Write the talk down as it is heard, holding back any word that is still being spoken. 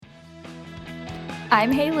I'm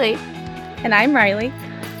Hailey. And I'm Riley.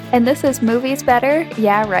 And this is Movies Better,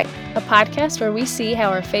 Yeah Right, a podcast where we see how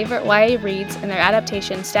our favorite YA reads and their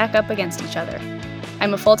adaptations stack up against each other.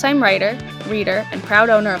 I'm a full-time writer, reader, and proud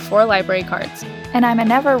owner of 4 library cards. And I'm a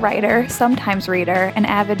never writer, sometimes reader, and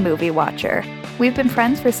avid movie watcher. We've been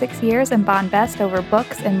friends for 6 years and bond best over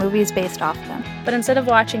books and movies based off them. But instead of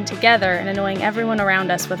watching together and annoying everyone around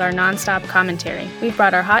us with our non-stop commentary, we've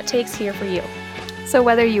brought our hot takes here for you. So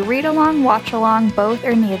whether you read along, watch along, both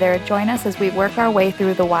or neither, join us as we work our way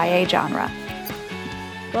through the YA genre.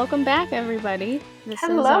 Welcome back, everybody. This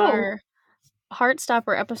is our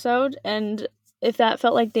Heartstopper episode, and if that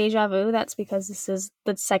felt like deja vu, that's because this is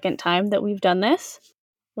the second time that we've done this.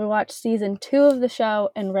 We watched season 2 of the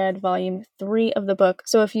show and read volume 3 of the book.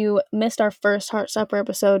 So if you missed our first Heartstopper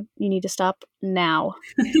episode, you need to stop now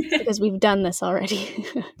because we've done this already.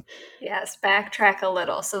 Yes, backtrack a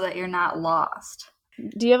little so that you're not lost.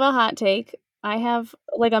 Do you have a hot take? I have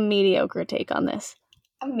like a mediocre take on this.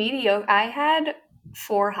 A mediocre? I had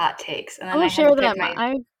 4 hot takes. And then I share them.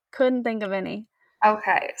 I couldn't think of any.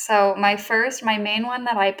 Okay, so my main one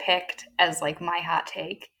that I picked as like my hot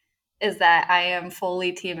take is that I am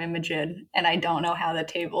fully Team Imogen, and I don't know how the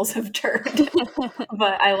tables have turned.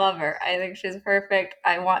 But I love her. I think she's perfect.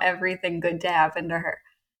 I want everything good to happen to her.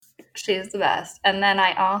 She's the best. And then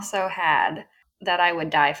I also had that I would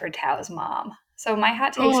die for Tao's mom. So my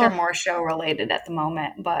hot takes are more show related at the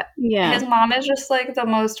moment, but his mom is just like the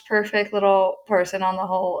most perfect little person on the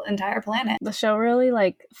whole entire planet. The show really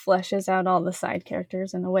like fleshes out all the side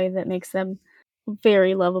characters in a way that makes them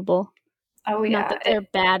very lovable. Oh yeah. Not that they're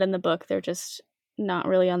bad in the book, they're just not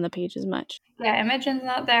really on the page as much. Yeah, Imogen's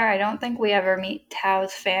not there. I don't think we ever meet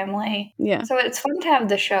Tao's family. Yeah. So it's fun to have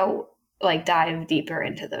the show like dive deeper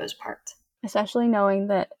into those parts. Especially knowing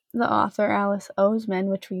that the author, Alice Oseman,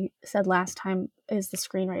 which we said last time, is the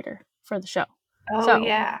screenwriter for the show. Oh, so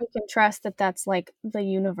yeah. You can trust that that's like the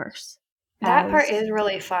universe. That part is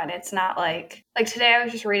really fun. It's not like today I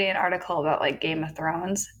was just reading an article about like Game of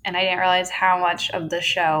Thrones, and I didn't realize how much of the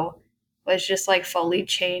show was just like fully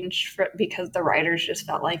changed because the writers just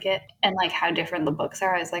felt like it, and like how different the books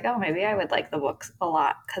are. I was like, oh, maybe I would like the books a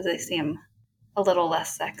lot because they seem a little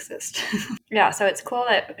less sexist. Yeah, so it's cool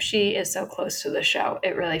that she is so close to the show.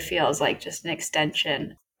 It really feels like just an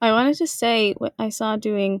extension. I wanted to say what I saw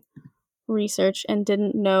doing research and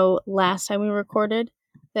didn't know last time we recorded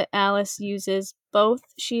that Alice uses both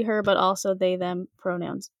she, her, but also they, them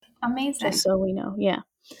pronouns. Amazing. Just so we know, yeah.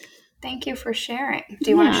 Thank you for sharing.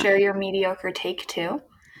 Do you want to share your mediocre take too?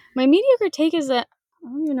 My mediocre take is that, I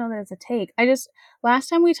don't even know that it's a take. Last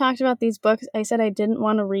time we talked about these books, I said I didn't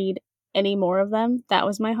want to read any more of them. That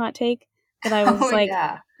was my hot take. That I was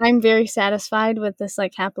I'm very satisfied with this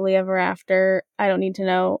like happily ever after. I don't need to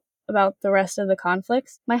know about the rest of the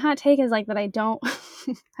conflicts. My hot take is like that I don't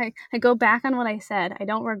I go back on what I said. I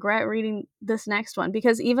don't regret reading this next one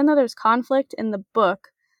because even though there's conflict in the book,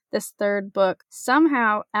 this third book,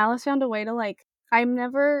 somehow Alice found a way to like, I'm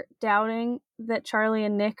never doubting that Charlie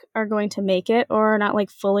and Nick are going to make it or are not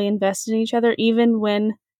like fully invested in each other, even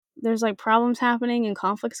when there's like problems happening and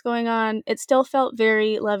conflicts going on. It still felt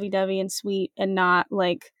very lovey-dovey and sweet and not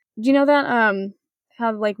like, do you know that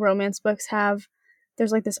how like romance books have,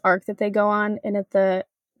 there's like this arc that they go on, and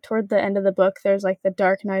toward the end of the book there's like the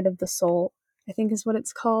dark night of the soul, I think is what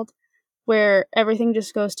it's called, where everything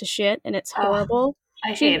just goes to shit and it's horrible.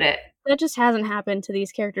 I hate it. That just hasn't happened to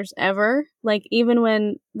these characters ever. Like even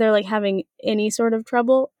when they're like having any sort of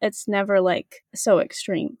trouble, it's never like so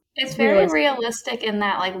extreme. It's very realistic in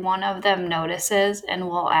that like one of them notices and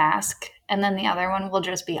will ask, and then the other one will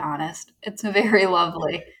just be honest. It's very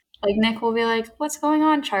lovely. Like Nick will be like, "What's going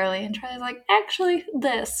on, Charlie?" And Charlie's like, "Actually,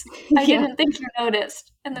 this. I didn't think you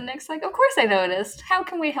noticed." And then Nick's like, "Of course I noticed. How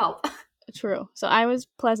can we help?" True. So I was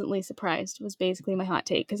pleasantly surprised was basically my hot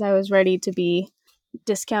take because I was ready to be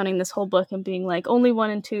discounting this whole book and being like, only 1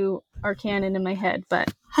 and 2 are canon in my head,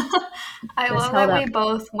 but I love that we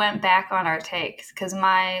both went back on our takes because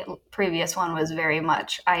my previous one was very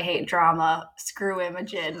much, I hate drama, screw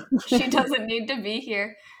Imogen, she doesn't need to be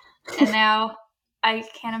here. And now I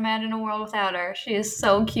can't imagine a world without her. She is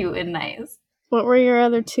so cute and nice. What were your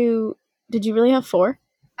other 2? Did you really have 4?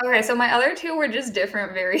 Okay, so my other 2 were just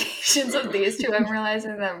different variations of these 2. I'm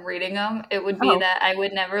realizing that I'm reading them. It would be that I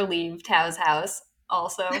would never leave Tao's house.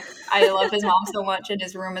 Also, I love his mom so much and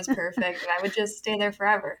his room is perfect, and I would just stay there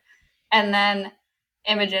forever. And then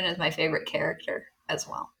Imogen is my favorite character as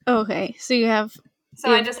well. Okay, so you have... So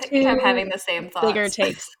I just kept having the same thoughts. Bigger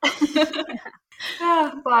takes.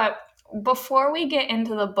 But before we get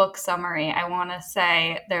into the book summary, I want to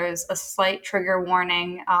say there's a slight trigger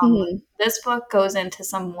warning. This book goes into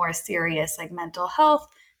some more serious, like mental health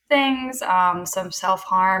things, some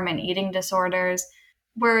self-harm and eating disorders.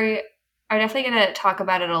 We are definitely going to talk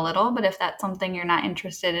about it a little, but if that's something you're not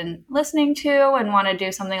interested in listening to and want to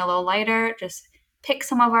do something a little lighter, just pick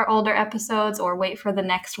some of our older episodes or wait for the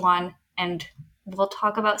next one, and we'll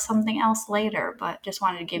talk about something else later, but just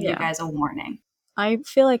wanted to give you guys a warning. I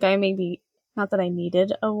feel like I maybe, not that I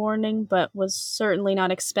needed a warning, but was certainly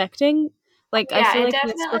not expecting. Like, I feel like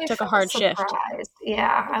this book took a hard shift.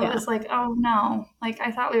 Yeah, I was like, oh no. Like,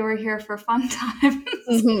 I thought we were here for fun times.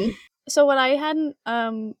 So what I hadn't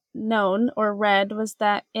known or read was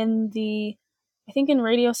that I think in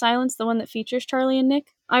Radio Silence, the one that features Charlie and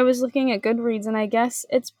Nick, I was looking at Goodreads, and I guess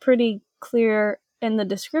it's pretty clear in the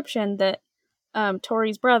description that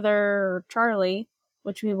Tori's brother, or Charlie,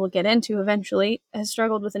 which we will get into eventually, has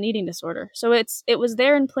struggled with an eating disorder. So it was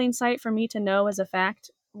there in plain sight for me to know as a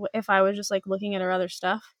fact if I was just like looking at her other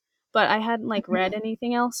stuff. But I hadn't like read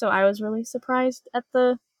anything else, so I was really surprised at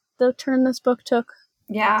the turn this book took.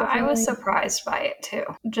 Yeah, definitely. I was surprised by it too.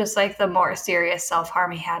 Just like the more serious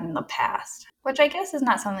self-harm he had in the past, which I guess is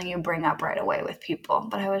not something you bring up right away with people.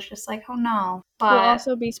 But I was just like, oh no. But we'll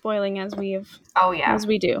also be spoiling as we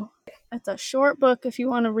do. It's a short book if you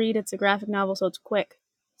want to read. It's a graphic novel, so it's quick.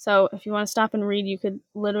 So if you want to stop and read, you could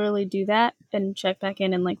literally do that and check back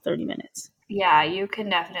in like 30 minutes. Yeah, you can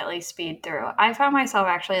definitely speed through. I found myself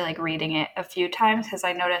actually like reading it a few times because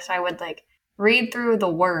I noticed I would like read through the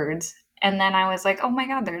words and then I was like, oh my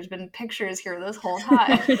God, there's been pictures here this whole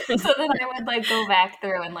time. So then I would like go back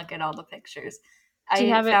through and look at all the pictures. Do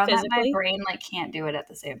you have it physically? That my brain like can't do it at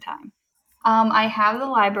the same time. I have the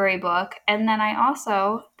library book, and then I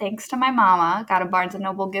also, thanks to my mama, got a Barnes &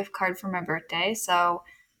 Noble gift card for my birthday, so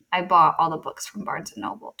I bought all the books from Barnes &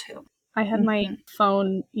 Noble too. I had my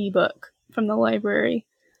phone ebook from the library.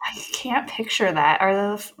 I can't picture that. Are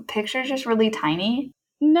the pictures just really tiny?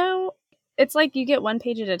 No. It's like you get one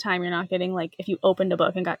page at a time. You're not getting like, if you opened a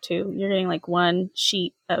book and got two, you're getting like one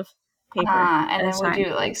sheet of paper. And then would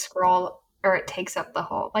you like scroll, or it takes up the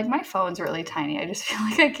whole, like my phone's really tiny. I just feel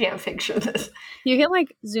like I can't picture this. You can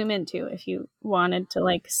like zoom in too if you wanted to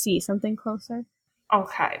like see something closer.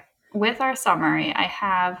 Okay. With our summary, I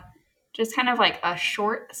have just kind of like a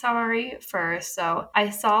short summary first. So I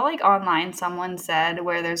saw like online someone said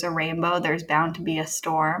where there's a rainbow, there's bound to be a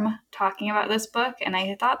storm, talking about this book. And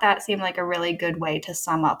I thought that seemed like a really good way to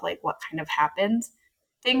sum up like what kind of happens.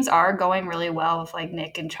 Things are going really well with like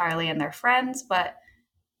Nick and Charlie and their friends, but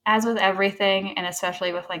as with everything, and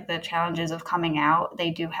especially with like the challenges of coming out, they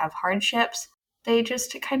do have hardships. They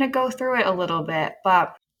just kind of go through it a little bit.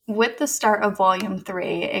 But with the start of volume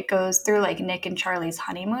 3, it goes through like Nick and Charlie's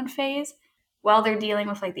honeymoon phase. While they're dealing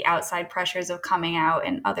with like the outside pressures of coming out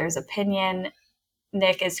and others' opinion,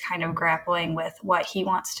 Nick is kind of grappling with what he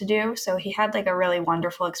wants to do. So he had like a really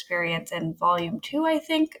wonderful experience in volume 2, I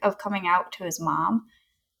think, of coming out to his mom.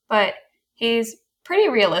 But he's pretty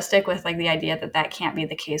realistic with like the idea that that can't be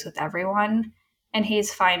the case with everyone. And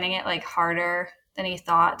he's finding it like harder than he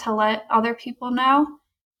thought to let other people know,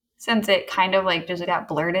 since it kind of like just got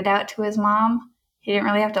blurted out to his mom. He didn't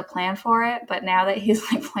really have to plan for it, but now that he's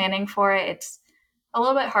like planning for it, it's a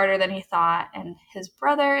little bit harder than he thought. And his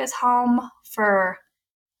brother is home for,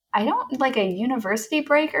 like a university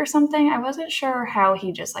break or something. I wasn't sure how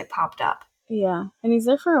he just like popped up. Yeah, and he's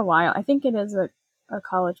there for a while. I think it is a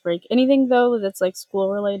college break. Anything though that's like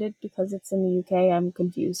school related, because it's in the UK, I'm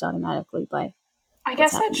confused automatically by. I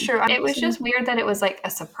guess that's true. It was just weird that it was like a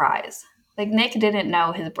surprise. Like Nick didn't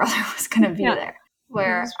know his brother was going to be there.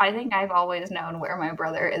 Where I think I've always known where my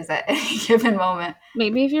brother is at any given moment.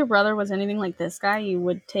 Maybe if your brother was anything like this guy, you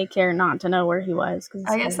would take care not to know where he was.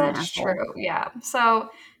 I guess that's true. Yeah. So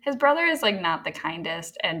his brother is like not the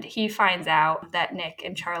kindest, and he finds out that Nick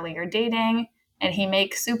and Charlie are dating, and he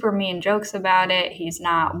makes super mean jokes about it. He's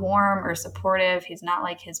not warm or supportive. He's not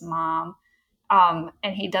like his mom.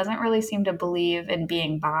 And he doesn't really seem to believe in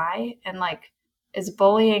being bi, and like is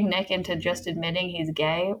bullying Nick into just admitting he's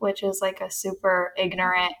gay, which is like a super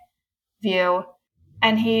ignorant view.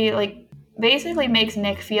 And he like basically makes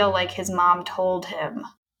Nick feel like his mom told him.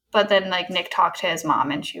 But then like Nick talked to his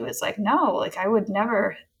mom and she was like, no, like I would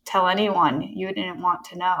never tell anyone you didn't want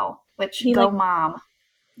to know. Which, mom.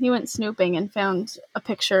 He went snooping and found a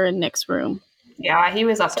picture in Nick's room. Yeah, he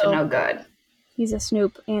was up to no good. He's a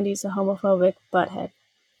snoop and he's a homophobic butthead.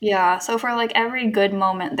 Yeah, so for like every good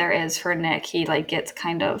moment there is for Nick, he like gets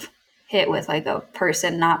kind of hit with like a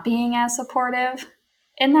person not being as supportive.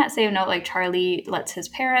 In that same note, like Charlie lets his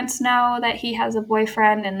parents know that he has a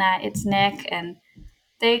boyfriend and that it's Nick, and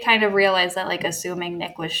they kind of realize that like assuming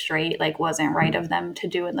Nick was straight like wasn't right of them to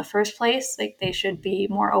do in the first place. Like they should be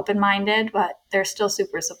more open-minded, but they're still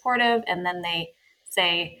super supportive. And then they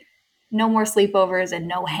say no more sleepovers and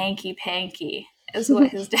no hanky-panky is what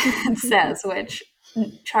his dad says, which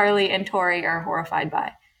Charlie and Tori are horrified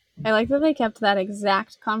by. I like that they kept that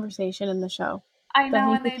exact conversation in the show. I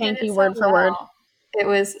know, and they did it so word for word. It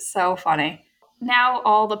was so funny. Now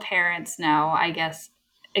all the parents know, I guess,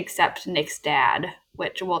 except Nick's dad,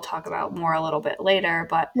 which we'll talk about more a little bit later.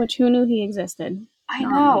 But which who knew he existed? I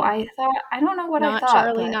know. I don't know what I thought. Not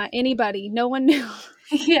Charlie, not anybody. No one knew.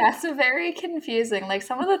 Yeah, it's very confusing. Like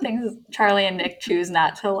some of the things Charlie and Nick choose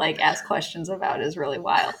not to like ask questions about is really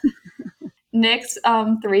wild. Nick's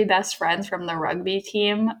 3 best friends from the rugby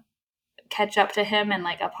team catch up to him and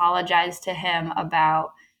like apologize to him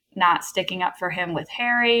about not sticking up for him with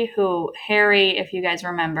Harry, who Harry, if you guys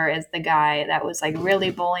remember, is the guy that was like really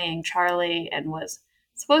bullying Charlie and was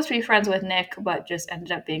supposed to be friends with Nick, but just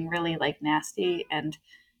ended up being really like nasty and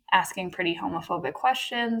asking pretty homophobic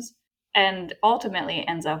questions, and ultimately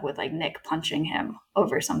ends up with like Nick punching him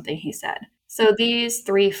over something he said. So these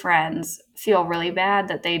 3 friends feel really bad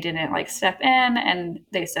that they didn't like step in, and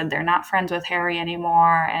they said they're not friends with Harry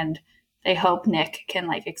anymore, and they hope Nick can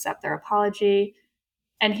like accept their apology.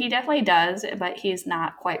 And he definitely does, but he's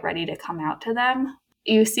not quite ready to come out to them.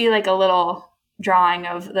 You see like a little drawing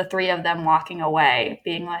of the 3 of them walking away,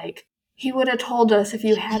 being like, he would have told us if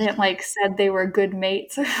you hadn't like said they were good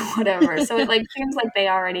mates or whatever. So it like seems like they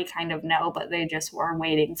already kind of know, but they just were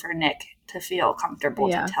waiting for Nick to feel comfortable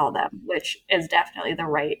to tell them, which is definitely the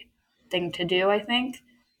right thing to do, I think.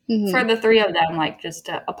 Mm-hmm. For the 3 of them, like just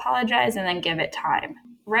to apologize and then give it time.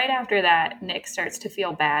 Right after that, Nick starts to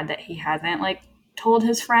feel bad that he hasn't like told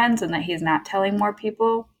his friends and that he's not telling more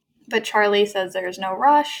people. But Charlie says there's no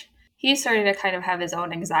rush. He's starting to kind of have his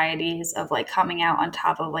own anxieties of like coming out on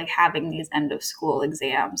top of like having these end of school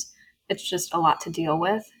exams. It's just a lot to deal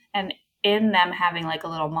with. And in them having like a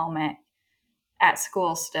little moment at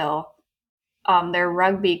school still, their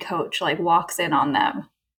rugby coach like walks in on them.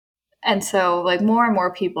 And so like more and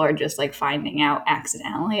more people are just like finding out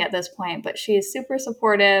accidentally at this point, but she's super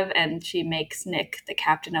supportive and she makes Nick the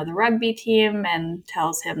captain of the rugby team and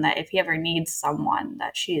tells him that if he ever needs someone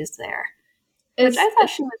that she is there. Which I thought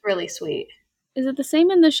she was really sweet. Is it the same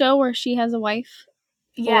in the show where she has a wife?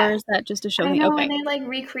 Yeah. Or is that just a show thing? I know, and they like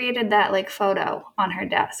recreated that like photo on her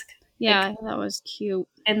desk. Yeah, like, that was cute.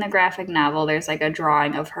 In the graphic novel, there's like a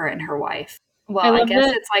drawing of her and her wife. Well, I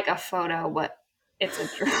guess it's like a photo, but it's a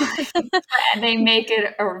drawing. And they make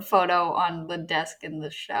it a photo on the desk in the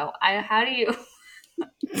show. How do you?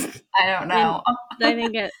 I don't know. I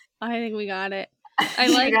think we got it.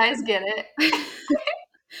 You guys get it.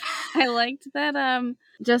 I liked that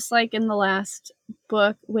just like in the last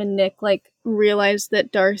book when Nick like realized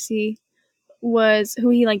that Darcy was who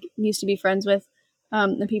he like used to be friends with,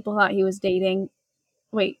 the people thought he was dating.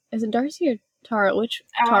 Wait, is it Darcy or Tara? Which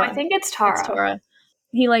Tara? I think it's Tara. It's Tara.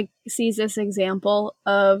 He like sees this example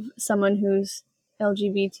of someone who's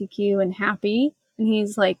LGBTQ and happy, and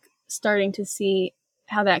he's like starting to see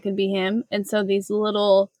how that could be him. And so these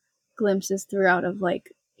little glimpses throughout of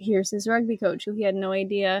like, here's his rugby coach who he had no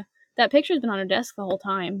idea. That picture's been on her desk the whole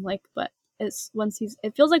time, like, but it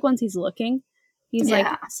feels like once he's looking, he's like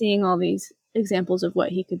seeing all these examples of what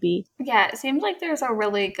he could be. Yeah, it seems like there's a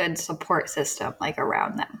really good support system like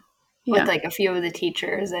around them. With like a few of the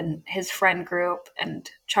teachers and his friend group, and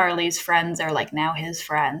Charlie's friends are like now his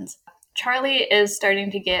friends. Charlie is starting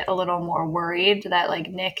to get a little more worried that like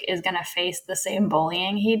Nick is going to face the same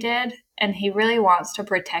bullying he did, and he really wants to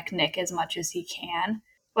protect Nick as much as he can.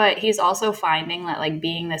 But he's also finding that like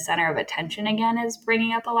being the center of attention again is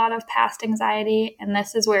bringing up a lot of past anxiety, and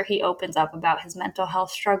this is where he opens up about his mental health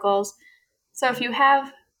struggles. So if you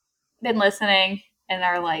have been listening and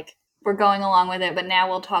are like, we're going along with it, but now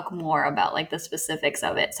we'll talk more about like the specifics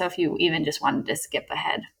of it. So if you even just wanted to skip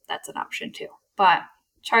ahead, that's an option too. But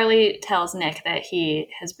Charlie tells Nick that he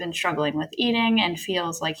has been struggling with eating and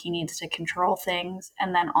feels like he needs to control things,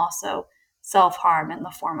 and then also self-harm in the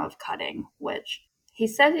form of cutting, which he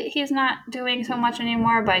said he's not doing so much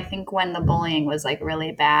anymore, but I think when the bullying was like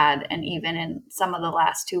really bad, and even in some of the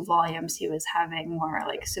last 2 volumes, he was having more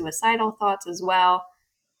like suicidal thoughts as well.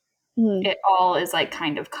 It all is like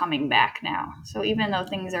kind of coming back now. So even though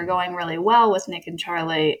things are going really well with Nick and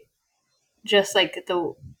Charlie, just like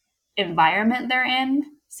the environment they're in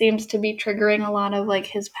seems to be triggering a lot of like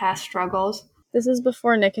his past struggles. This is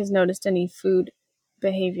before Nick has noticed any food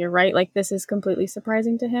behavior, right? Like this is completely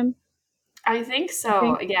surprising to him. I think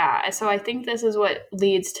so. Yeah. So I think this is what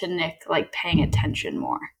leads to Nick like paying attention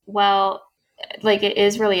more. Well, like, it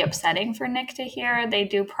is really upsetting for Nick to hear. They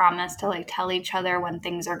do promise to, like, tell each other when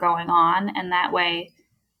things are going on, and that way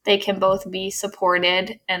they can both be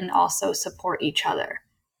supported and also support each other,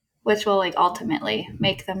 which will, like, ultimately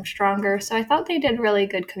make them stronger. So I thought they did really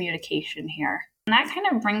good communication here. And that kind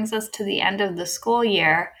of brings us to the end of the school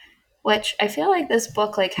year, which I feel like this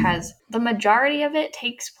book, like, has the majority of it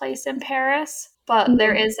takes place in Paris, but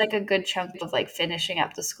there is, like, a good chunk of, like, finishing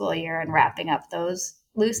up the school year and wrapping up those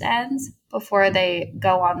loose ends before they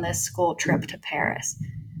go on this school trip to Paris.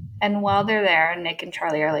 And while they're there, Nick and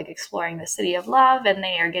Charlie are, like, exploring the city of love, and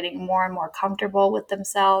they are getting more and more comfortable with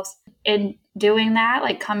themselves. In doing that,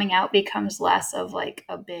 like, coming out becomes less of, like,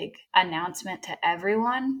 a big announcement to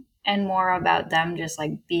everyone and more about them just,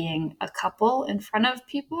 like, being a couple in front of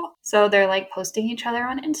people. So they're, like, posting each other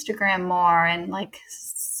on Instagram more and, like,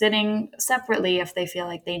 sitting separately if they feel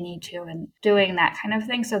like they need to and doing that kind of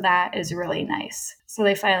thing. So that is really nice. So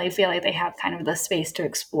they finally feel like they have kind of the space to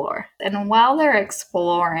explore. And while they're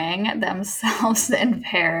exploring themselves in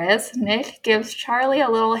Paris, Nick gives Charlie a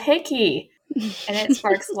little hickey. And it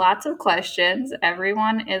sparks lots of questions.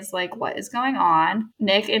 Everyone is like, what is going on?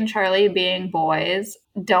 Nick and Charlie, being boys,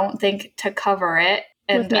 don't think to cover it.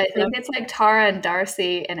 And I think it's like Tara and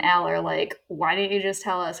Darcy and Al are like, why didn't you just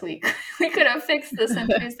tell us? We could have fixed this in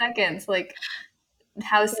 2 seconds. Like,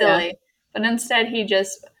 how silly. Yeah. But instead, he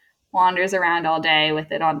just wanders around all day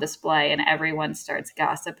with it on display, and everyone starts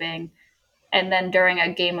gossiping. And then during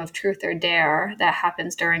a game of Truth or Dare that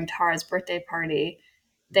happens during Tara's birthday party,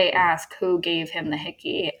 they ask who gave him the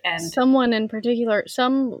hickey, and someone in particular,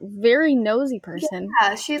 some very nosy person.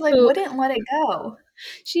 Yeah, she like wouldn't let it go.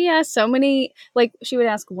 She asked so many, like, she would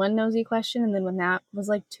ask one nosy question, and then when that was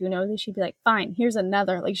like too nosy, she'd be like, fine, here's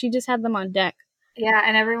another. Like, she just had them on deck. Yeah,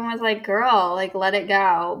 and everyone was like, girl, like, let it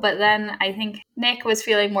go. But then I think Nick was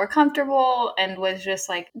feeling more comfortable and was just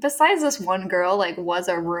like, besides this one girl, like, was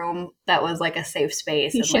a room that was like a safe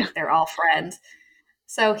space and like they're all friends.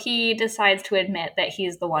 So he decides to admit that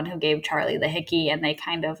he's the one who gave Charlie the hickey, and they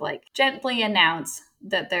kind of like gently announce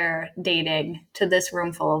that they're dating to this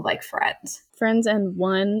room full of like friends. Friends and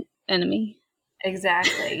one enemy.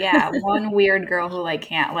 Exactly. Yeah. One weird girl who like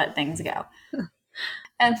can't let things go.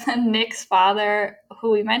 And then Nick's father,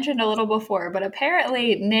 who we mentioned a little before, but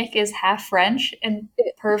apparently Nick is half French and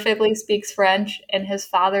perfectly speaks French, and his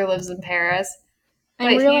father lives in Paris.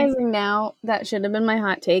 I'm realizing now that should have been my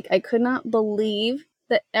hot take. I could not believe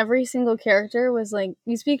that every single character was like,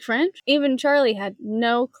 you speak French? Even Charlie had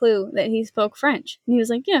no clue that he spoke French. And he was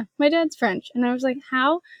like, yeah, my dad's French. And I was like,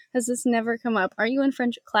 how has this never come up? Are you in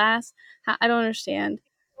French class? I don't understand.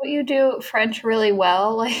 You do French really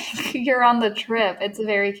well. Like, you're on the trip. It's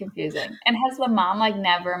very confusing. And has the mom like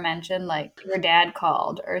never mentioned like your dad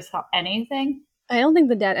called or anything? I don't think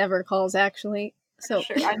the dad ever calls, actually. So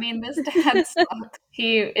sure. I mean, this dad sucks.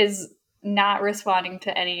 He is not responding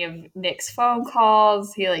to any of Nick's phone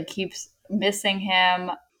calls. He like keeps missing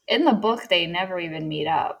him. In the book, they never even meet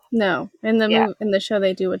up. No, in the show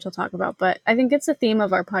they do, which I'll talk about. But I think it's a theme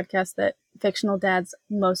of our podcast that fictional dads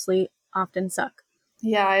mostly often suck.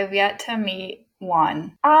 Yeah, I've yet to meet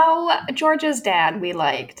one. Oh, George's dad we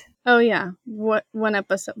liked. Oh yeah, what one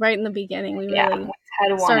episode right in the beginning we really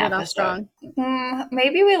had one started episode. Off strong.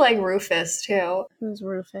 Maybe we like Rufus too. Who's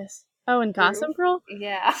Rufus? Oh, and Gossip Girl?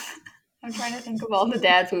 Yeah. I'm trying to think of all the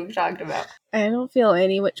dads we've talked about. I don't feel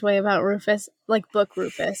any which way about Rufus, like book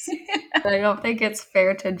Rufus. I don't think it's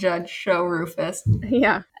fair to judge show Rufus.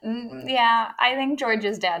 Yeah. Yeah, I think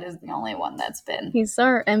George's dad is the only one that's been. He's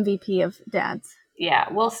our MVP of dads. Yeah,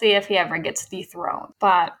 we'll see if he ever gets dethroned.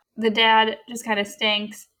 But the dad just kind of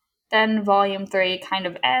stinks. Then volume 3 kind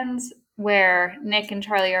of ends where Nick and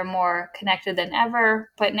Charlie are more connected than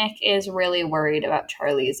ever. But Nick is really worried about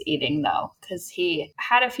Charlie's eating, though, because he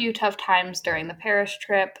had a few tough times during the Paris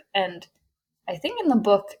trip. And I think in the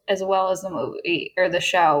book, as well as the movie or the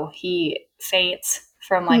show, he faints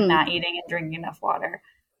from like not eating and drinking enough water.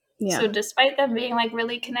 Yeah. So despite them being like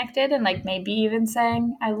really connected and like maybe even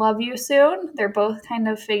saying I love you soon, they're both kind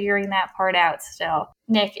of figuring that part out still.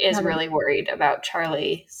 Nick is really worried about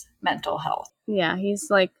Charlie's mental health. Yeah,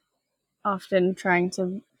 he's like often trying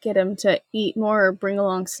to get him to eat more or bring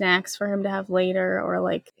along snacks for him to have later, or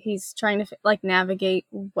like he's trying to like navigate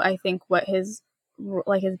I think what his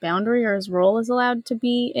like his boundary or his role is allowed to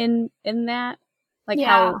be in that, like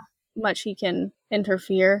how much he can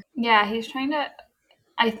interfere. Yeah, he's trying to,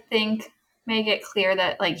 I think, make it clear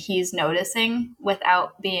that like he's noticing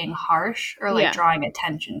without being harsh or like drawing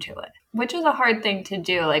attention to it, which is a hard thing to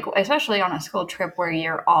do, like especially on a school trip where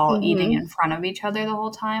you're all eating in front of each other the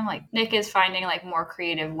whole time. Like Nick is finding like more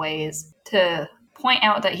creative ways to point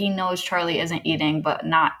out that he knows Charlie isn't eating, but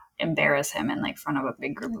not embarrass him in like front of a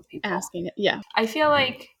big group of people. Asking it, yeah. I feel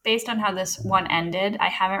like based on how this one ended, I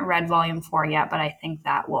haven't read volume 4 yet, but I think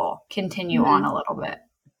that will continue on a little bit.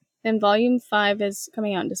 And volume 5 is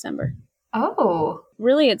coming out in December. Oh.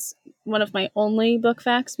 Really, it's one of my only book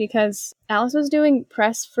facts because Alice was doing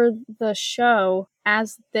press for the show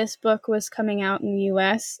as this book was coming out in the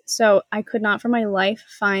US. So I could not for my life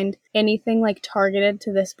find anything like targeted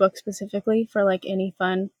to this book specifically for like any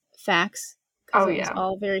fun facts. Because it was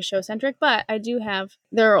all very show-centric. But I do have,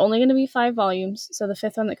 there are only going to be 5 volumes. So the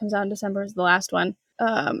 5th one that comes out in December is the last one.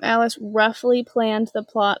 Alice roughly planned the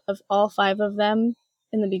plot of all 5 of them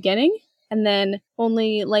in the beginning. And then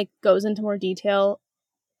only like goes into more detail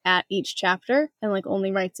at each chapter and like only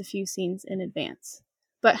writes a few scenes in advance,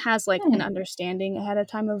 but has like an understanding ahead of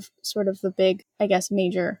time of sort of the big, I guess,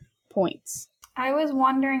 major points. I was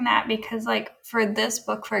wondering that because like for this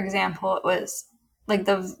book, for example, it was like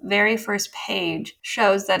the very first page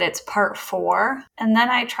shows that it's part 4. And then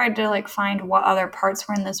I tried to like find what other parts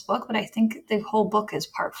were in this book, but I think the whole book is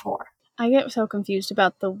part 4. I get so confused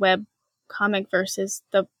about the web comic versus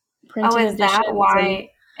the printed edition. Is that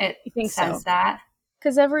why it says that?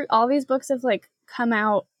 Because all these books have like come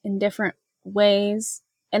out in different ways,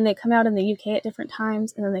 and they come out in the UK at different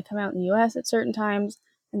times, and then they come out in the US at certain times,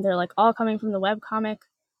 and they're like all coming from the webcomic.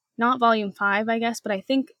 Not volume 5, I guess, but I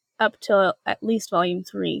think up till at least volume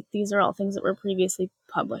 3, these are all things that were previously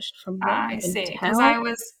published from what I see. Because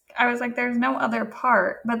I was like, there's no other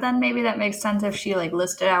part, but then maybe that makes sense if she like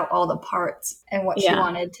listed out all the parts and what she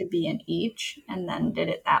wanted to be in each and then did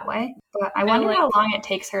it that way. But I wonder how long it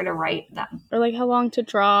takes her to write them. Or like how long to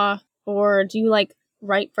draw, or do you like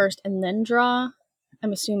write first and then draw?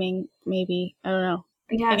 I'm assuming maybe, I don't know.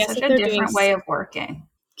 Yeah, it's such a different way of working.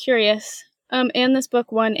 Curious. And this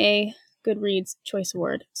book won a Goodreads Choice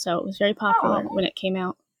Award, so it was very popular when it came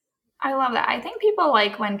out. I love that. I think people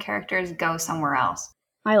like when characters go somewhere else.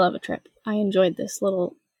 I love a trip. I enjoyed this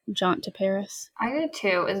little jaunt to Paris. I did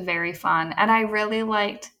too. It was very fun. And I really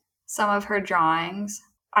liked some of her drawings.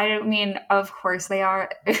 I mean, of course they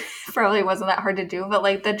are. It probably wasn't that hard to do, but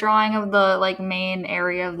like the drawing of the like main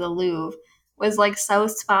area of the Louvre was like so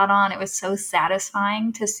spot on. It was so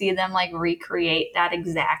satisfying to see them like recreate that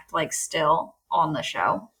exact like still on the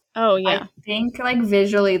show. Oh, yeah. I think like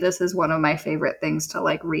visually this is one of my favorite things to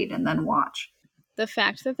like read and then watch. The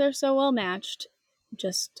fact that they're so well matched,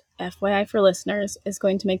 just FYI for listeners, is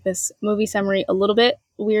going to make this movie summary a little bit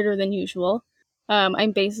weirder than usual.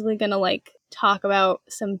 I'm basically going to like talk about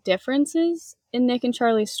some differences in Nick and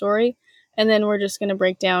Charlie's story, and then we're just going to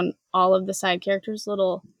break down all of the side characters'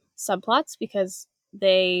 little subplots because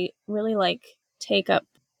they really like take up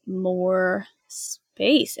more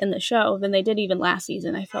space in the show than they did even last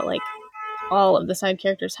season. I felt like all of the side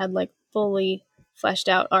characters had like fully fleshed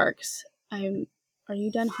out arcs. Are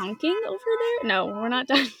you done honking over there? No, we're not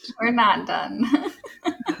done. We're not done.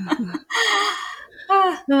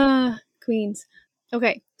 Queens.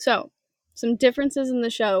 Okay, so some differences in the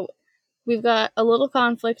show. We've got a little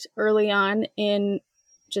conflict early on in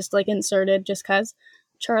just like inserted just because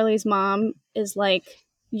Charlie's mom is like,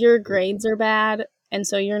 your grades are bad, and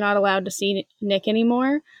so you're not allowed to see Nick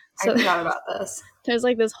anymore. So I forgot about this. There's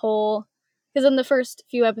like this whole, because in the first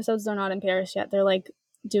few episodes, they're not in Paris yet. They're like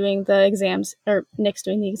doing the exams, or Nick's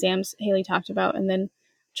doing the exams Hailey talked about, and then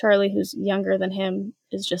Charlie, who's younger than him,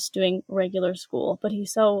 is just doing regular school. But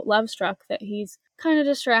he's so love-struck that he's kind of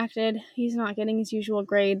distracted. He's not getting his usual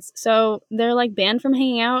grades. So they're like banned from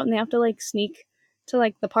hanging out, and they have to like sneak to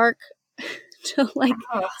like the park to like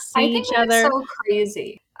see each other. I think that's so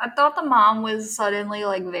crazy. I thought the mom was suddenly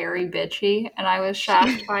like very bitchy, and I was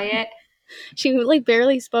shocked by it. She like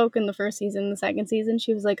barely spoke in the first season. The second season,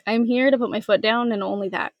 she was like, I'm here to put my foot down, and only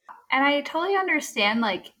that. And I totally understand,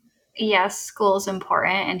 like, yes, school is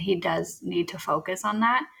important, and he does need to focus on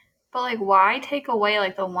that. But, like, why take away,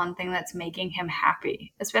 like, the one thing that's making him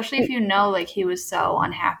happy? Especially if you know, like, he was so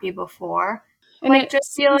unhappy before. And like,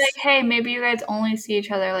 just feel like, hey, maybe you guys only see each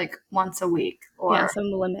other, like, once a week. Or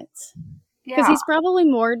some limits. Because he's probably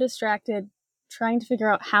more distracted trying to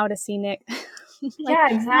figure out how to see Nick. Yeah,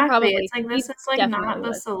 exactly. It's like, this is, like, not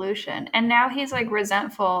the solution. And now he's, like,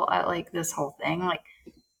 resentful at, like, this whole thing. Like,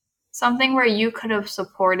 something where you could have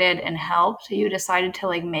supported and helped, you decided to,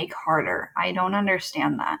 like, make harder. I don't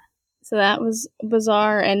understand that. So that was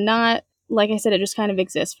bizarre, and not, like I said, it just kind of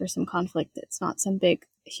exists for some conflict. It's not some big,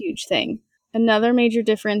 huge thing. Another major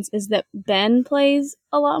difference is that Ben plays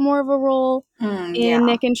a lot more of a role in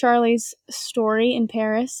Nick and Charlie's story in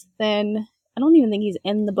Paris than, I don't even think he's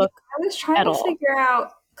in the book. I was trying to figure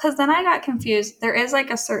out, because then I got confused. There is like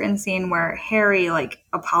a certain scene where Harry like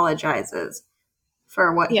apologizes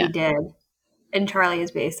for what he did. And Charlie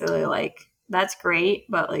is basically like, that's great,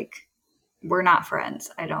 but like, we're not friends.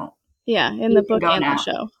 I don't. Yeah, in the book and the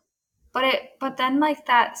show. But then like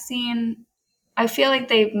that scene, I feel like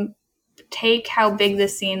they take how big the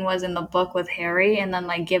scene was in the book with Harry and then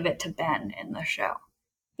like give it to Ben in the show.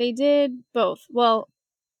 They did both. Well,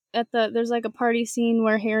 there's like a party scene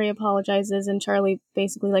where Harry apologizes and Charlie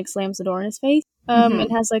basically like slams the door in his face.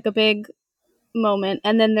 And has like a big moment.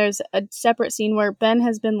 And then there's a separate scene where Ben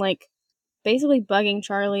has been like basically bugging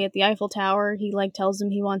Charlie at the Eiffel Tower. He like tells him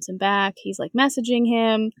he wants him back. He's like messaging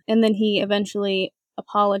him, and then he eventually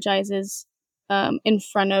apologizes in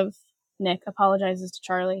front of Nick, apologizes to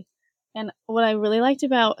Charlie. And what I really liked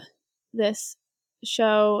about this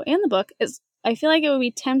show and the book is I feel like it would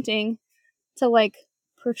be tempting to like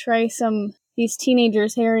portray these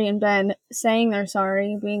teenagers, Harry and Ben, saying they're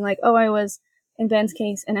sorry, being like, oh, I was, in Ben's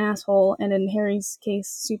case, an asshole, and in Harry's case,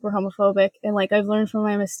 super homophobic, and like, I've learned from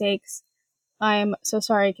my mistakes. I'm so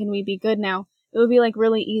sorry, can we be good now? It would be like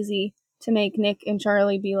really easy to make Nick and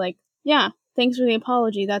Charlie be like, yeah, thanks for the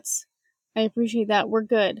apology, I appreciate that, we're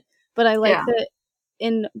good. But I like that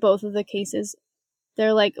in both of the cases,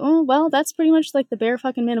 they're like, oh, well, that's pretty much like the bare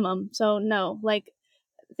fucking minimum, so no, like,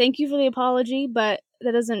 thank you for the apology, but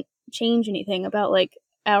that doesn't change anything about like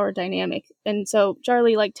our dynamic. And so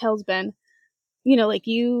Charlie like tells Ben, you know, like,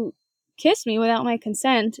 you kissed me without my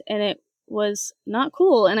consent and it was not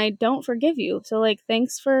cool and I don't forgive you. So like,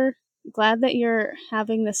 glad that you're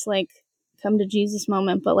having this like come to Jesus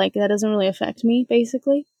moment, but like that doesn't really affect me,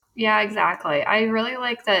 basically. Yeah, exactly. I really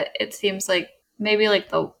like that it seems like maybe like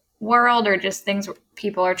the world or just things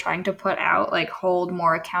people are trying to put out like hold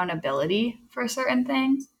more accountability for certain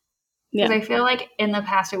things. Because I feel like in the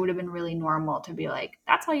past it would have been really normal to be like,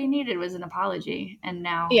 that's all you needed was an apology. And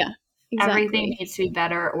now everything needs to be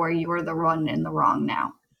better or you're the one in the wrong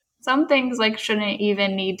now. Some things like shouldn't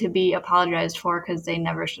even need to be apologized for because they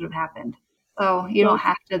never should have happened. So you don't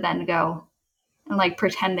have to then go and like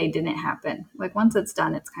pretend they didn't happen. Like once it's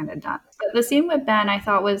done, it's kind of done. But the scene with Ben I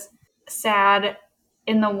thought was sad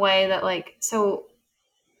in the way that like, so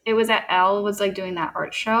it was at Elle was like doing that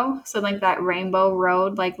art show. So like that Rainbow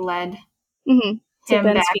Road like led him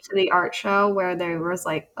back to the art show where there was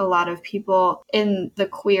like a lot of people in the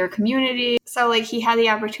queer community. So like he had the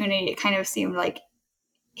opportunity. It kind of seemed like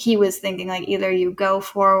he was thinking like either you go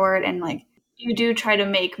forward and like you do try to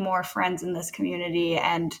make more friends in this community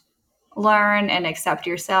and learn and accept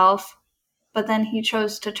yourself. But then he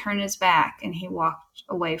chose to turn his back and he walked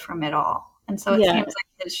away from it all. And so it seems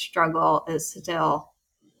like his struggle is still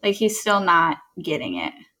like he's still not getting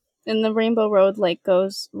it. And the Rainbow Road like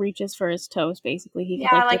reaches for his toes basically. He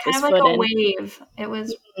could like kind of like a wave. It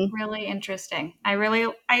was really interesting. I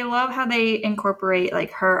love how they incorporate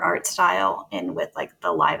like her art style in with like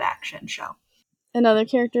the live action show. Another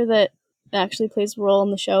character that actually plays a role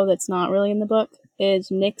in the show that's not really in the book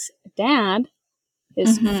is Nick's dad,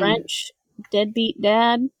 his French deadbeat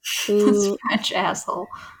dad, who French asshole.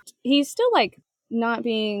 He's still like not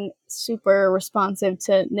being super responsive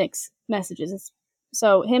to Nick's messages.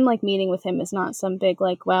 So him like meeting with him is not some big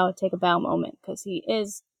like wow take a bow moment because he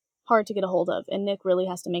is hard to get a hold of and Nick really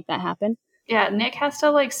has to make that happen. Yeah, Nick has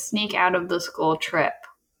to like sneak out of the school trip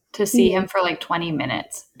to see him for like 20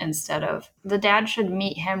 minutes instead of the dad should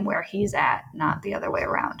meet him where he's at, not the other way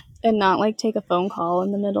around. And not like take a phone call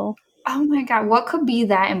in the middle. Oh my god, what could be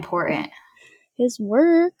that important? His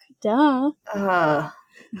work, duh.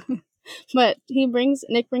 But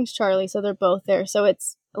Nick brings Charlie, so they're both there. So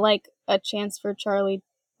it's like a chance for Charlie,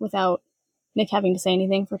 without Nick having to say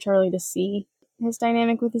anything, for Charlie to see his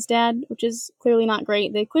dynamic with his dad, which is clearly not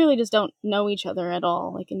great. They clearly just don't know each other at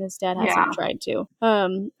all. Like, and his dad hasn't tried to.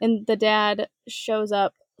 And the dad shows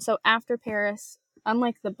up. So after Paris,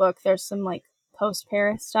 unlike the book, there's some like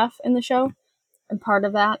post-Paris stuff in the show. And part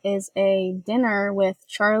of that is a dinner with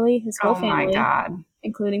Charlie, his whole family,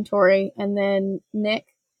 including Tori, and then Nick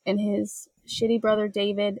and his shitty brother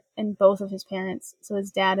David and both of his parents. So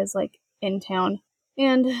his dad is like in town.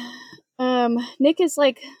 And Nick is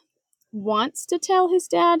like wants to tell his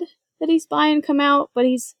dad that he's bi and come out, but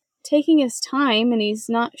he's taking his time and he's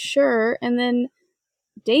not sure. And then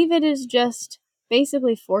David is just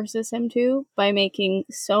basically forces him to by making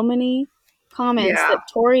so many comments that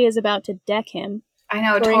Tori is about to deck him. I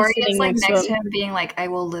know, Tori is like next to him being like, I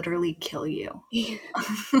will literally kill you.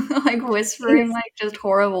 Like whispering like just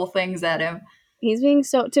horrible things at him. He's being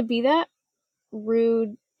to be that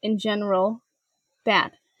rude in general,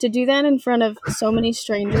 bad. To do that in front of so many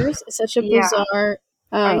strangers is such a bizarre...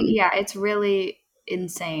 it's really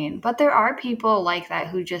insane. But there are people like that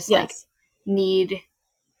who just like need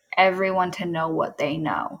everyone to know what they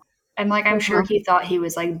know. And like, I'm sure he thought he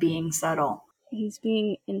was like being subtle. he's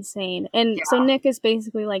being insane. And so Nick is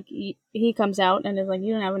basically like, he comes out and is like,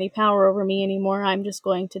 you don't have any power over me anymore. I'm just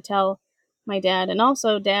going to tell my dad. And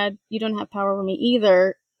also, Dad, you don't have power over me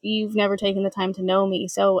either. You've never taken the time to know me.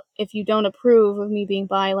 So if you don't approve of me being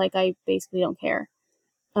bi, like, I basically don't care.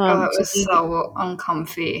 It was so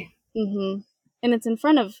uncomfy. Mm-hmm. And it's in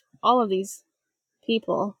front of all of these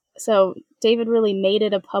people. So David really made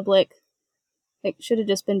it a public. It should have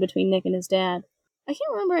just been between Nick and his dad. I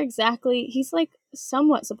can't remember exactly. He's like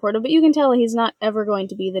somewhat supportive, but you can tell he's not ever going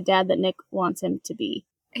to be the dad that Nick wants him to be.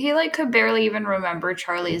 He like could barely even remember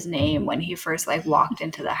Charlie's name when he first like walked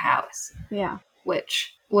into the house. Yeah.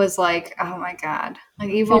 Which was like, oh my God.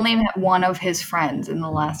 Like you've only met one of his friends in the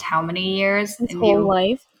last how many years? His whole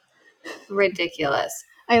life. Ridiculous.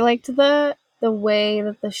 I liked the way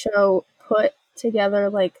that the show put together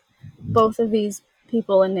like both of these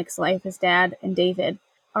people in Nick's life, his dad and David,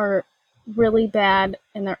 are really bad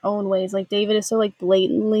in their own ways. Like David is so like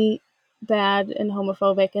blatantly bad and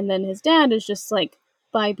homophobic, and then his dad is just like,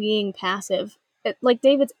 by being passive. Like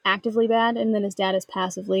David's actively bad, and then his dad is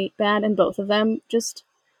passively bad, and both of them just,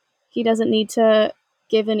 he doesn't need to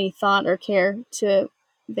give any thought or care to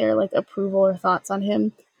their like approval or thoughts on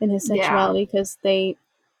him and his sexuality, because they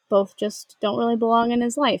both just don't really belong in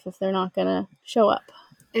his life if they're not gonna show up.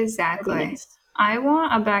 Exactly. I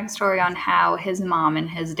want a backstory on how his mom and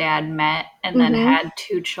his dad met and then had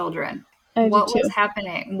 2 children. What was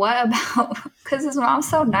happening? What about, because his mom's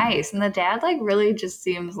so nice and the dad like really just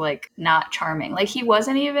seems like not charming. Like he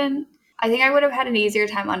wasn't even, I think I would have had an easier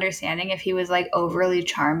time understanding if he was like overly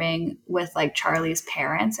charming with like Charlie's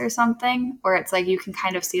parents or something, where it's like you can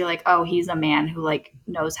kind of see like, oh, he's a man who like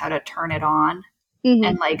knows how to turn it on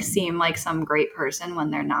and like seem like some great person when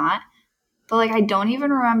they're not. But like I don't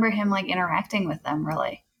even remember him like interacting with them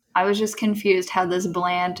really. I was just confused how this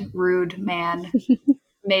bland, rude man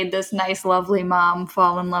made this nice, lovely mom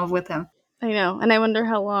fall in love with him. I know, and I wonder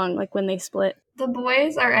how long, like when they split. The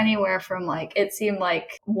boys are anywhere from like, it seemed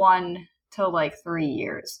like 1 to like 3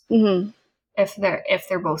 years. If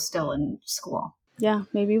they're both still in school. Yeah,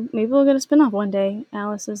 maybe we'll get a spinoff one day.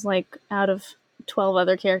 Alice is like out of 12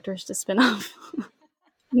 other characters to spin off.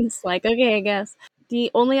 It's like, okay, I guess. The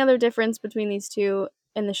only other difference between these two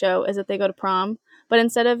in the show is that they go to prom, but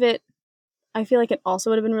instead of it, I feel like it also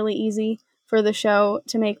would have been really easy for the show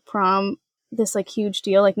to make prom this like huge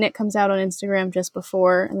deal. Like Nick comes out on Instagram just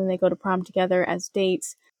before, and then they go to prom together as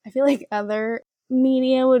dates. I feel like other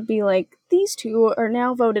media would be like, these two are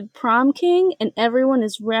now voted prom king and everyone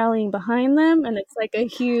is rallying behind them, and it's like a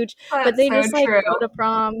huge, but they just like go to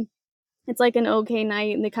prom. It's like an okay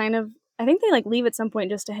night, and they kind of, I think they like leave at some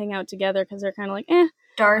point just to hang out together because they're kind of like, eh.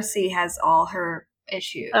 Darcy has all her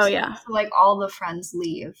issues. Oh yeah. So like all the friends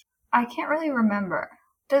leave. I can't really remember.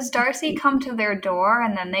 Does Darcy come to their door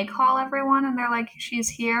and then they call everyone and they're like, she's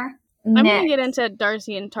here? I'm going to get into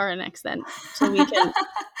Darcy and Tara next then, so we can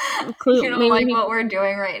include. You don't like what we're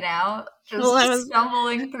doing right now? Just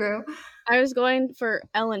stumbling through. I was going for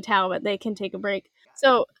Elle and Tao, but they can take a break.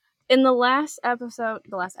 So in the last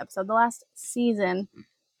season,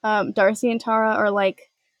 Darcy and Tara are like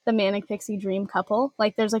the manic pixie dream couple.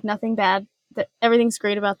 Like there's like nothing bad. Everything's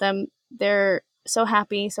great about them. They're so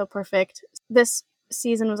happy, so perfect. This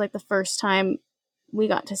season was like the first time we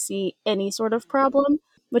got to see any sort of problem,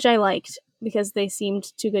 which I liked because they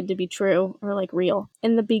seemed too good to be true or like real.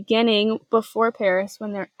 In the beginning, before Paris,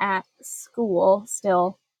 when they're at school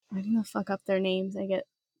still, I'm gonna fuck up their names.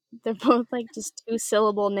 They're both like just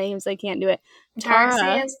 2-syllable names. I can't do it. Darcy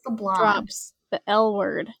Tara is the blonde. Drops the L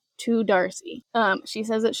word to Darcy. She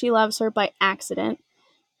says that she loves her by accident.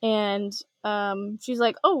 And she's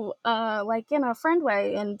like, oh, like in a friend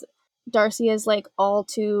way. And Darcy is like all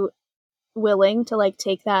too willing to like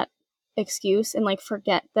take that excuse and like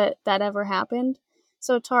forget that ever happened.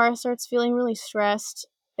 So Tara starts feeling really stressed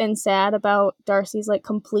and sad about Darcy's like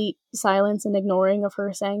complete silence and ignoring of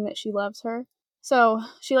her saying that she loves her. So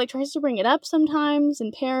she like tries to bring it up sometimes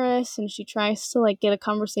in Paris, and she tries to like get a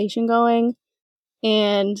conversation going,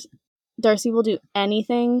 and Darcy will do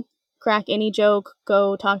anything, crack any joke,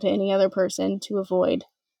 go talk to any other person to avoid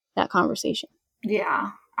that conversation.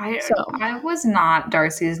 Yeah. I was not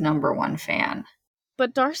Darcy's number one fan.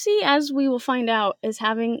 But Darcy, as we will find out, is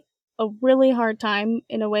having a really hard time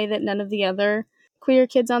in a way that none of the other queer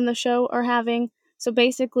kids on the show are having. So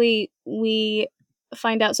basically, we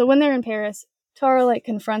find out, so when they're in Paris, Tara like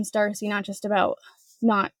confronts Darcy not just about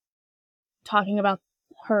not talking about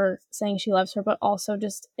her saying she loves her, but also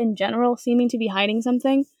just in general seeming to be hiding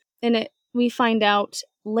something. And we find out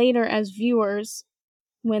later as viewers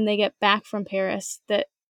when they get back from Paris that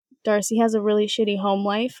Darcy has a really shitty home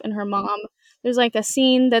life, and her mom, there's like a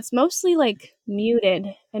scene that's mostly like muted,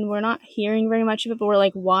 and we're not hearing very much of it, but we're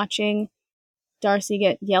like watching Darcy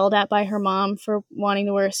get yelled at by her mom for wanting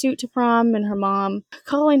to wear a suit to prom, and her mom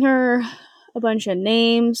calling her a bunch of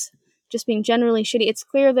names, just being generally shitty. It's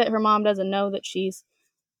clear that her mom doesn't know that she's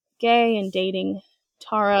gay and dating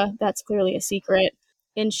Tara. That's clearly a secret.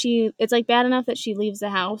 And it's like bad enough that she leaves the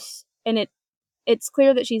house, and it's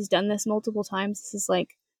clear that she's done this multiple times. This is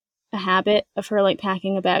like a habit of her like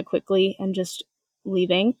packing a bag quickly and just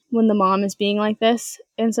leaving when the mom is being like this.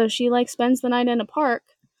 And so she like spends the night in a park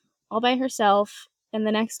all by herself, and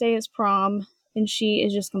the next day is prom, and she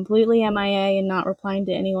is just completely MIA and not replying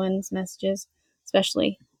to anyone's messages,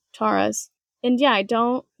 especially Tara's. And yeah,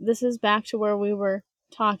 this is back to where we were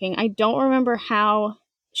talking. I don't remember how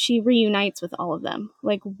she reunites with all of them.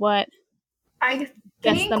 Like what I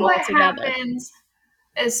gets think them what all together. happens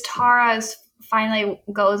is Tara finally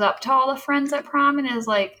goes up to all the friends at prom and is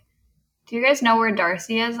like, do you guys know where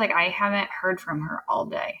Darcy is? Like, I haven't heard from her all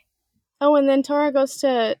day. Oh, and then Tara goes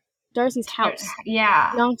to Darcy's house.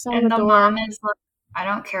 Yeah. Knocks on and the door. Mom is like, I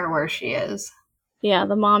don't care where she is. Yeah,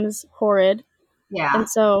 the mom is horrid. Yeah. And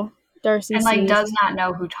so Darcy does not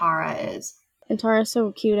know who Tara is. And Tara's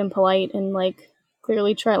so cute and polite and like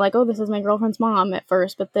clearly oh, this is my girlfriend's mom at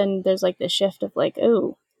first, but then there's like this shift of like,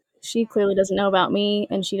 oh, she clearly doesn't know about me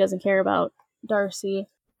and she doesn't care about Darcy.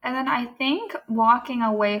 And then I think walking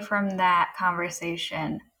away from that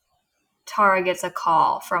conversation, Tara gets a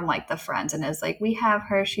call from like the friends and is like, we have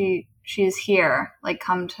her, she's here, like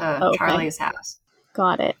come to Charlie's house.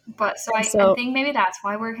 Got it. But I think maybe that's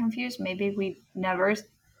why we're confused. Maybe we never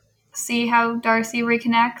see how Darcy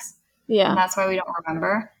reconnects. Yeah. And that's why we don't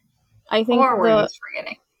remember. I think or we're just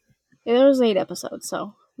forgetting. There was 8 episodes,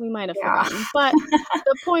 so we might have forgotten. But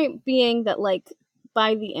the point being that like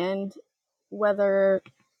by the end, whether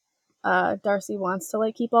Darcy wants to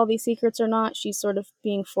like keep all these secrets or not, she's sort of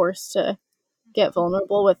being forced to get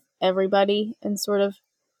vulnerable with everybody and sort of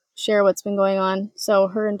share what's been going on. So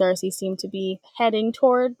her and Darcy seem to be heading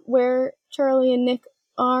toward where Charlie and Nick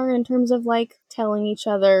are in terms of like telling each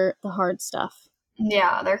other the hard stuff.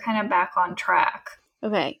 Yeah, they're kind of back on track.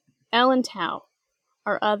 Okay, Elle and Tao,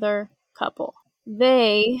 our other couple.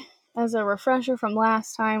 They, as a refresher from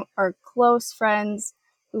last time, are close friends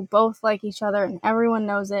who both like each other and everyone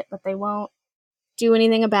knows it, but they won't do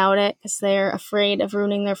anything about it because they're afraid of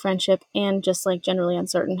ruining their friendship and just like generally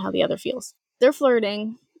uncertain how the other feels. They're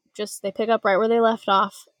flirting, they pick up right where they left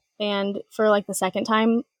off, and for like the second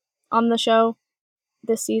time on the show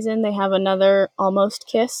this season, they have another almost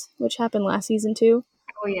kiss, which happened last season too.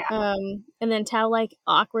 Oh yeah. And then Tao like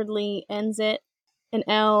awkwardly ends it, and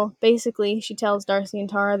Elle basically she tells Darcy and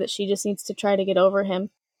Tara that she just needs to try to get over him.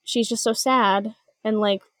 She's just so sad and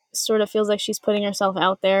like sort of feels like she's putting herself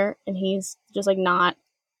out there, and he's just like not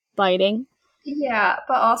biting. Yeah,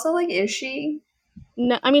 but also like, is she?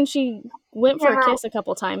 No, I mean she went for a kiss a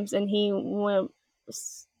couple times, and he went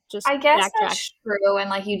just. I guess that's true, and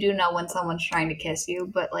like you do know when someone's trying to kiss you,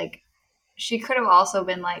 but like she could have also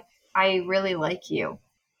been like, I really like you.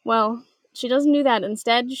 Well, she doesn't do that.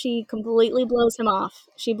 Instead, she completely blows him off.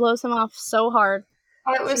 She blows him off so hard.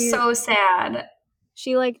 Oh, it was so sad.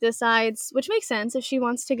 She like decides, which makes sense, if she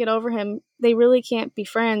wants to get over him, they really can't be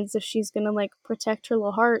friends if she's gonna like protect her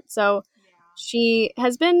little heart. So she's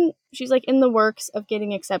like in the works of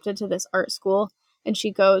getting accepted to this art school, and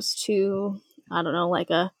she goes to, I don't know, like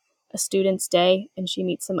a student's day, and she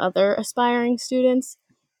meets some other aspiring students.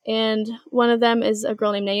 And one of them is a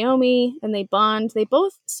girl named Naomi, and they bond. They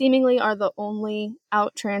both seemingly are the only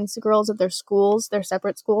out trans girls of their schools, their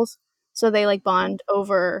separate schools. So they like bond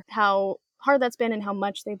over how hard that's been and how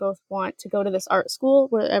much they both want to go to this art school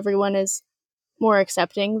where everyone is more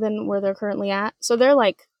accepting than where they're currently at. So they're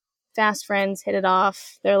like fast friends, hit it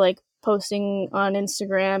off. They're like posting on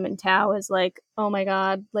Instagram, and Tao is like, oh my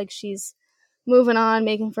God, like she's moving on,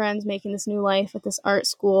 making friends, making this new life at this art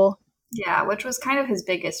school. Yeah, which was kind of his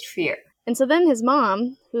biggest fear. And so then his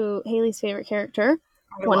mom, who Hailey's favorite character,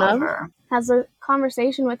 has a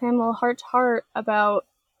conversation with him, a little heart to heart, about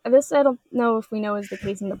this. I don't know if we know is the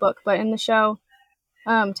case in the book, but in the show,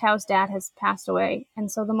 Tao's dad has passed away.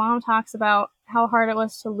 And so the mom talks about how hard it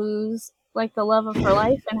was to lose like the love of her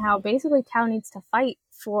life, and how basically Tao needs to fight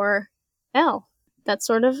for Elle. That's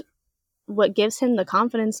sort of what gives him the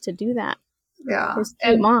confidence to do that. Yeah. His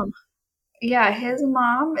cute mom. Yeah, his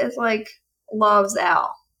mom is like, loves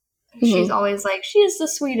Elle. Mm-hmm. She's always like, she is the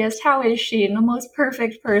sweetest. How is she? And the most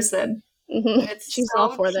perfect person. Mm-hmm. She's so all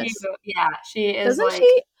for cute. this. Yeah, she is. Doesn't like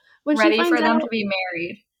she, when ready she for them out, to be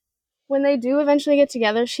married. when they do eventually get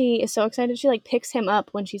together, she is so excited. She like picks him up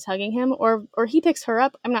when she's hugging him, or he picks her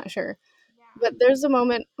up. I'm not sure. But there's a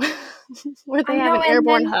moment where they have an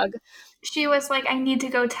airborne hug. She was like, I need to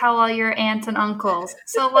go tell all your aunts and uncles.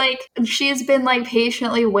 So, like, she's been, like,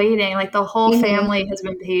 patiently waiting. Like, the whole family has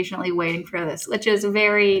been patiently waiting for this, which is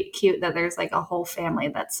very cute that there's, like, a whole family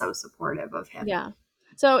that's so supportive of him. Yeah.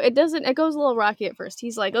 So it goes a little rocky at first.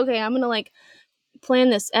 He's like, okay, I'm going to, like, plan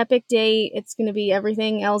this epic date. It's going to be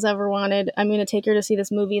everything Els ever wanted. I'm going to take her to see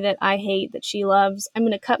this movie that I hate, that she loves. I'm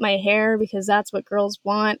going to cut my hair because that's what girls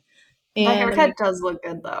want. And the haircut does look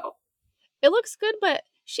good, though. It looks good, but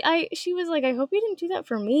she was like, I hope you didn't do that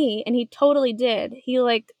for me. And he totally did. He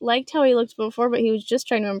liked how he looked before, but he was just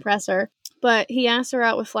trying to impress her. But he asked her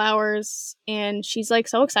out with flowers, and she's like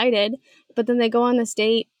so excited. But then they go on this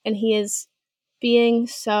date, and he is being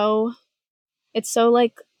so, it's so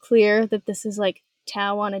like clear that this is like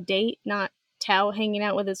Tao on a date, not Tao hanging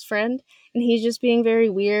out with his friend. And he's just being very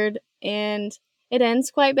weird, and it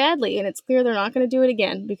ends quite badly, and it's clear they're not going to do it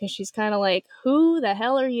again because she's kind of like, who the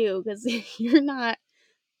hell are you? Because you're not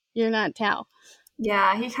Tao.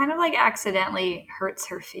 Yeah, he kind of like accidentally hurts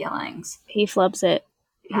her feelings. He flubs it.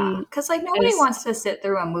 Yeah, because like nobody wants to sit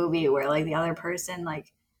through a movie where like the other person,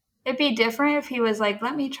 like, it'd be different if he was like,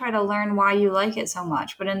 let me try to learn why you like it so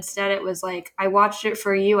much. But instead it was like, I watched it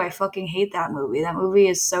for you. I fucking hate that movie. That movie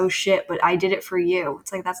is so shit, but I did it for you.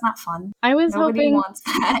 It's like, that's not fun. Nobody wants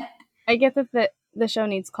that. I get that the show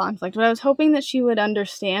needs conflict, but I was hoping that she would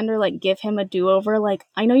understand or like give him a do-over. Like,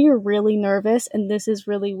 I know you're really nervous and this is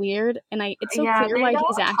really weird, and it's so clear why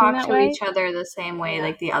he's acting that way. They don't talk to each other the same way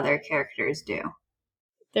like the other characters do.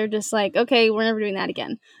 They're just like, okay, we're never doing that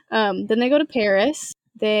again. Then they go to Paris.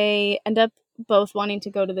 They end up both wanting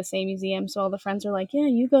to go to the same museum, so all the friends are like, yeah,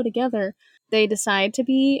 you go together. They decide to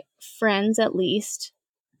be friends at least.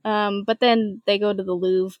 But then they go to the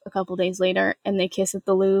Louvre a couple days later, and they kiss at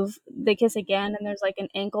the Louvre. They kiss again, and there's like an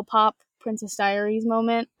ankle pop Princess Diaries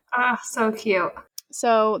moment. Ah, so cute.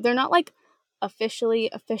 So they're not like officially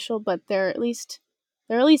official, but they're at least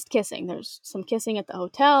kissing. There's some kissing at the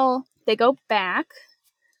hotel. They go back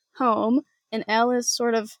home, and Elle is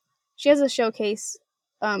she has a showcase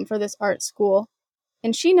for this art school,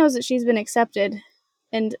 and she knows that she's been accepted,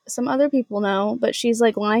 and some other people know, but she's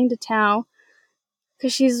like lying to Tao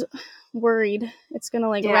because she's worried it's gonna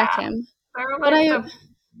like wreck him. They're like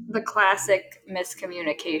the classic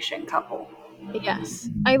miscommunication couple. Yes.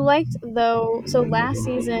 I liked, though, so last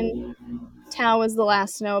season Tao was the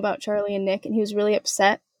last to know about Charlie and Nick, and he was really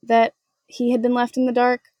upset that he had been left in the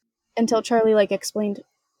dark until Charlie like explained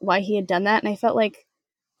why he had done that. And I felt like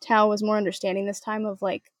Tao was more understanding this time, of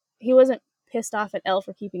like, he wasn't pissed off at Elle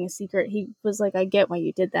for keeping a secret. He was like, I get why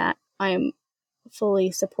you did that. I am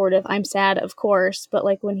fully supportive. I'm sad, of course, but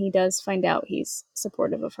like when he does find out, he's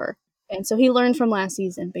supportive of her. And so he learned from last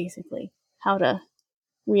season, basically, how to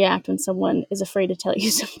react when someone is afraid to tell you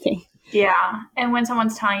something. Yeah, and when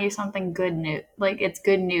someone's telling you something good news, like it's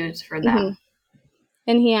good news for them. Mm-hmm.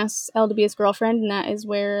 And he asks Elle to be his girlfriend, and that is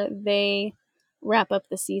where they wrap up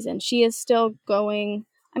the season. She is still going.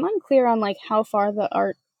 I'm unclear on like how far the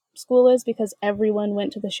art school is because everyone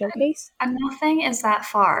went to the showcase. And nothing is that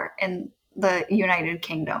far in the United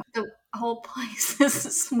Kingdom. The whole place is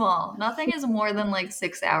small. Nothing is more than like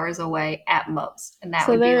 6 hours away at most, and that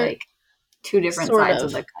would be like two different sides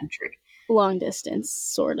of the country. Long distance,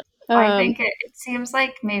 sort of. I think it seems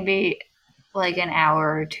like maybe like an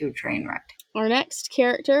hour or two train ride. Our next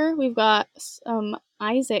character, we've got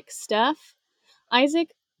Isaac stuff.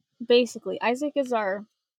 Isaac is our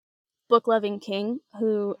book-loving king,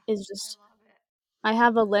 who is just... I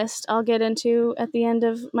have a list I'll get into at the end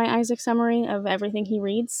of my Isaac summary of everything he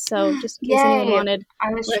reads, so just in case anyone wanted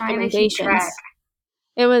recommendations.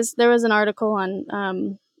 There was an article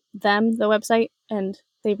on the website, and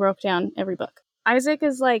they broke down every book. Isaac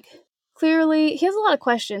is like, clearly, he has a lot of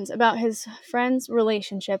questions about his friends'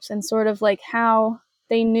 relationships and sort of like how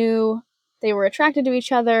they knew they were attracted to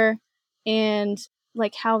each other and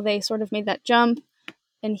like how they sort of made that jump.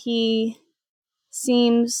 And he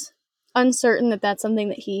seems uncertain that that's something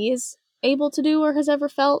that he is able to do or has ever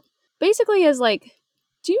felt. Basically is like,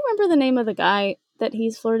 do you remember the name of the guy that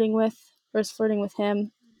he's flirting with or is flirting with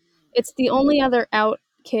him? It's the only other out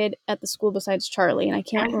kid at the school besides Charlie, and I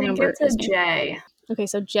can't remember. I think it's a Jay. Okay,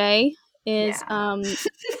 so Jay is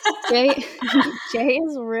Jay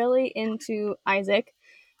is really into Isaac.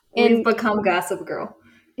 And we've become Gossip Girl.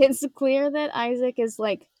 It's clear that Isaac is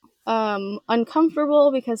like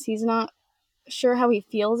uncomfortable because he's not sure how he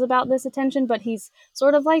feels about this attention, but he's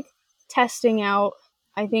sort of like testing out,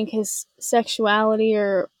 I think, his sexuality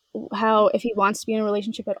or how, if he wants to be in a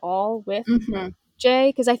relationship at all with Jay,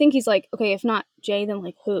 because I think he's like, okay, if not Jay, then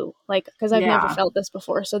like who? Like, because I've never felt this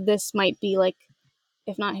before, so this might be like,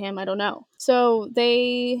 if not him, I don't know. So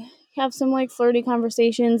they have some like flirty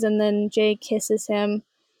conversations, and then Jay kisses him,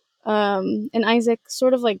 and Isaac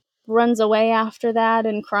sort of like runs away after that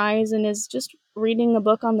and cries and is just reading a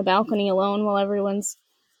book on the balcony alone while everyone's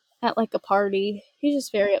at like a party. He's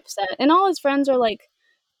just very upset, and all his friends are like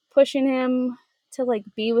pushing him to like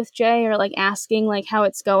be with Jay, or like asking like how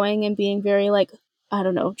it's going, and being very like, I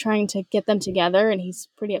don't know, trying to get them together, and he's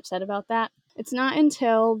pretty upset about that. It's not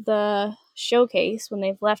until the showcase, when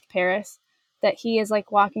they've left Paris, that he is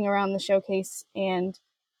like walking around the showcase and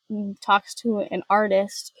talks to an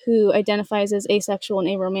artist who identifies as asexual and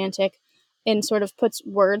aromantic, and sort of puts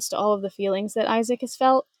words to all of the feelings that Isaac has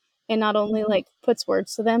felt, and not only like puts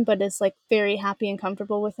words to them, but is like very happy and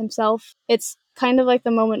comfortable with himself. It's kind of like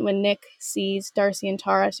the moment when Nick sees Darcy and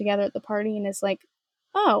Tara together at the party and is like,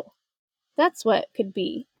 oh, that's what could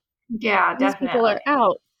be. Yeah, These definitely. people are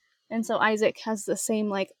out. And so Isaac has the same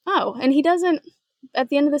like, oh, and he doesn't, at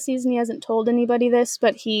the end of the season, he hasn't told anybody this,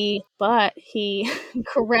 but he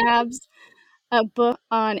grabs a book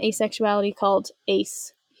on asexuality called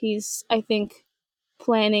Ace. He's, I think,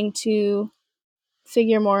 planning to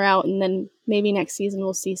figure more out, and then maybe next season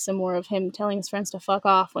we'll see some more of him telling his friends to fuck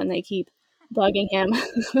off when they keep bugging him.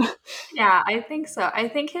 Yeah, I think so. I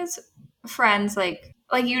think his friends, like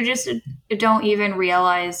you just don't even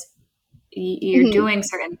realize you're doing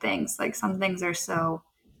certain things. Like some things are so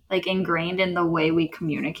like ingrained in the way we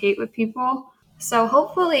communicate with people. So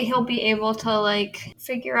hopefully he'll be able to like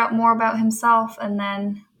figure out more about himself and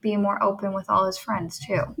then be more open with all his friends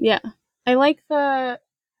too. Yeah.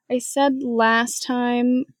 I said last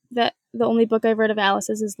time that the only book I've read of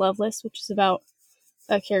Alice's is Loveless, which is about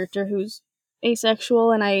a character who's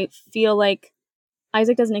asexual, and I feel like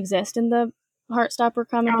Isaac doesn't exist in the Heartstopper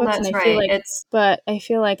comic books, and I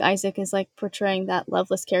feel like Isaac is like portraying that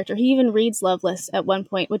Loveless character. He even reads Loveless at one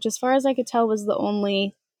point, which, as far as I could tell, was the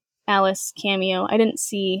only Alice cameo. I didn't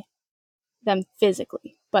see them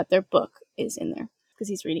physically, but their book is in there because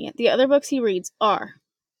he's reading it. The other books he reads are,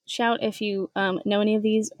 shout if you know any of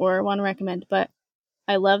these or want to recommend, but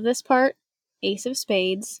I love this part, Ace of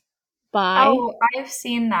Spades by... Oh, I've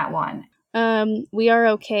seen that one. We Are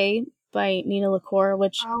Okay by Nina LaCour,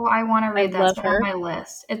 which I want to read that. It's on my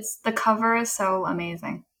list. The cover is so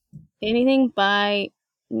amazing. Anything by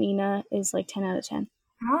Nina is like 10 out of 10.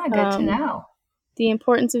 Oh, good to know. The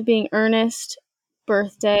Importance of Being Earnest,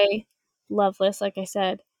 Birthday, Loveless, like I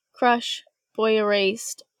said, Crush, Boy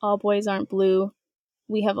Erased, All Boys Aren't Blue,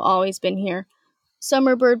 We Have Always Been Here,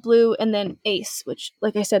 Summerbird Blue, and then Ace, which,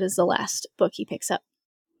 like I said, is the last book he picks up.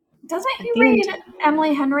 Doesn't he read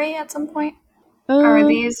Emily Henry at some point? Or are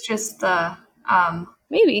these just the...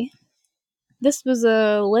 Maybe. This was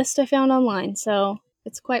a list I found online, so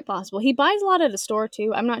it's quite possible. He buys a lot at a store,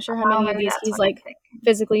 too. I'm not sure how many of these he's, like,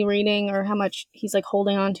 physically reading or how much he's, like,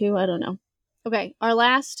 holding on to. I don't know. Okay, our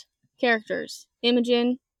last characters.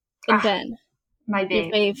 Imogen and Ben. My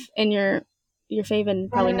babe. Your fave and your fave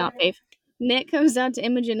and probably not fave. Nick comes down to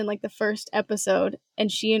Imogen in, like, the first episode,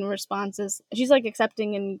 and she, in response, she's, like,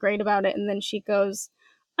 accepting and great about it, and then she goes,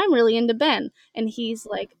 I'm really into Ben. And he's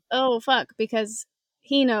like, oh, fuck, because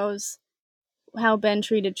he knows how Ben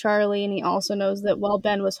treated Charlie, and he also knows that while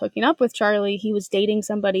Ben was hooking up with Charlie, he was dating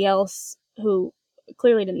somebody else who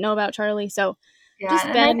clearly didn't know about Charlie. So just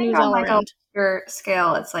bad news all around. On a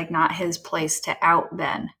scale, it's like not his place to out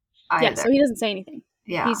Ben either. Yeah, so he doesn't say anything.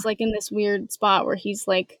 Yeah. He's like in this weird spot where he's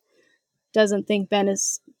like doesn't think Ben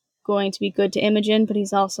is going to be good to Imogen, but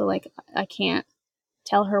he's also like, I can't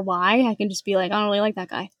tell her why. I can just be like, I don't really like that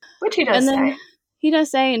guy. Which he does say. He does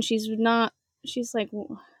say, and she's like,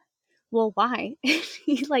 well, why?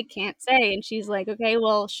 He like can't say, and she's like, okay,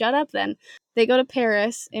 well, shut up then. They go to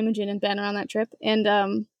Paris, Imogen and Ben are on that trip,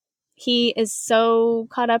 and he is so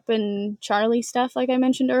caught up in Charlie stuff, like I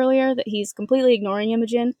mentioned earlier, that he's completely ignoring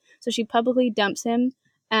Imogen. So she publicly dumps him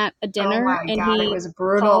at a dinner, it was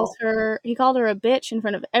brutal. He called her a bitch in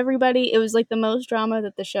front of everybody. It was like the most drama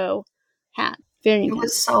that the show had. Very intense. It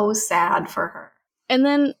was so sad for her. And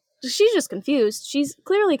then she's just confused. She's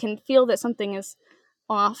clearly can feel that something is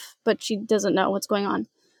off, but she doesn't know what's going on.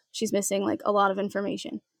 She's missing like a lot of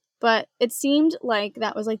information. But it seemed like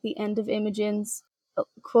that was like the end of Imogen's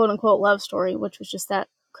quote unquote love story, which was just that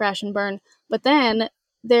crash and burn. But then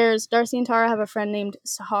there's Darcy and Tara have a friend named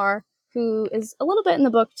Sahar who is a little bit in the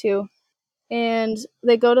book too. And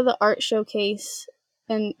they go to the art showcase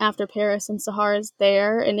and after Paris, and Sahar is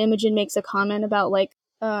there, and Imogen makes a comment about like,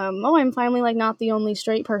 I'm finally like not the only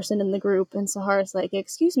straight person in the group, and Sahar's like,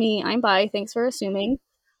 excuse me, I'm bi, thanks for assuming.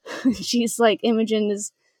 She's like, Imogen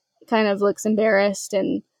is kind of looks embarrassed.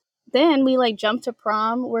 And then we like jump to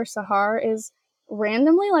prom where Sahar is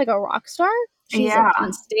randomly like a rock star. She's like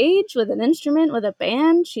on stage with an instrument, with a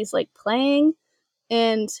band. She's like playing.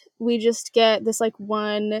 And we just get this like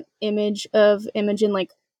one image of Imogen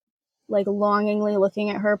like longingly looking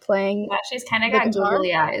at her playing. Yeah, she's kind of got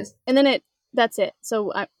googly eyes. And then that's it.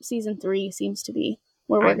 So season 3 seems to be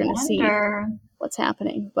where we're going to see what's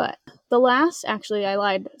happening. But the last, actually, I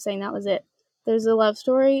lied saying that was it. There's a love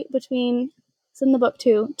story between, it's in the book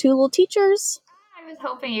too, 2 little teachers. I was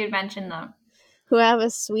hoping you'd mention them. Who have a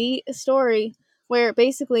sweet story where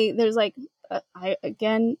basically there's like,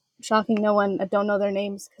 again, shocking no one, I don't know their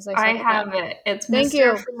names because I have it. It's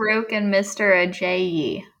Mr. Farouk and Mr.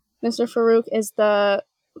 Ajayi. Mr. Farouk is the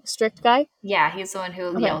strict guy? Yeah, he's the one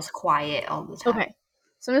who yells quiet all the time. Okay.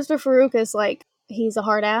 So Mr. Farouk is like, he's a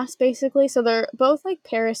hard ass, basically. So they're both like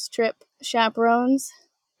Paris trip chaperones.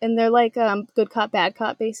 And they're like good cop, bad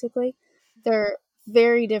cop, basically. They're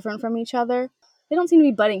very different from each other. They don't seem to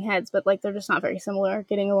be butting heads, but like they're just not very similar,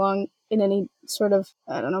 getting along in any sort of,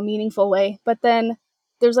 I don't know, meaningful way. But then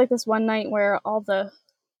there's like this one night where all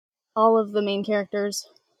of the main characters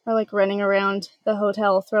are like running around the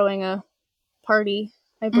hotel throwing a party,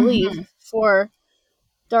 I believe, for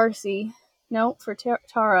Darcy. No, for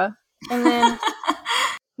Tara. And then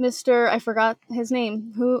Mr. I forgot his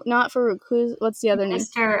name. Not Farouk. What's the other name?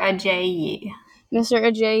 Mr. Ajayi. Mr.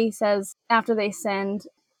 Ajayi says after they send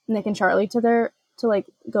Nick and Charlie to like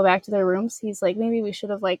go back to their rooms, he's like, maybe we should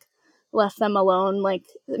have like left them alone. Like,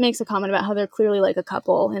 it makes a comment about how they're clearly like a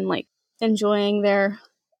couple and like enjoying their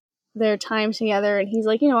time together. And he's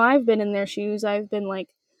like, I've been in their shoes. I've been like,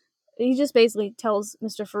 he just basically tells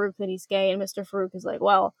Mr. Farouk that he's gay, and Mr. Farouk is like,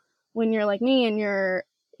 well, when you're like me and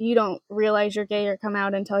you don't realize you're gay or come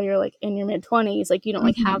out until you're like in your mid-20s, like you don't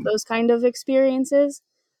like have those kind of experiences.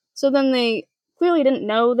 So then they clearly didn't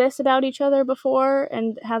know this about each other before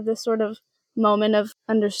and have this sort of moment of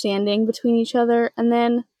understanding between each other. And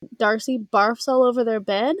then Darcy barfs all over their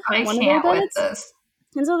bed. One of their beds. With this.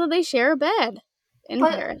 And so that they share a bed in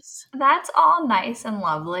Paris. That's all nice and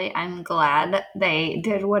lovely. I'm glad they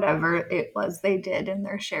did whatever it was they did in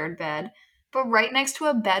their shared bed. But right next to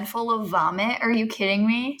a bed full of vomit? Are you kidding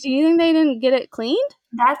me? Do you think they didn't get it cleaned?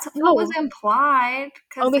 That's what was implied.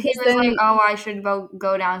 Because he was like, I should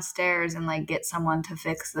go downstairs and like get someone to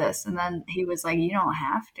fix this. And then he was like, you don't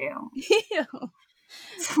have to. Ew.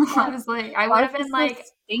 So I was like, I would have been like,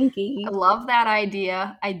 stinky. I love that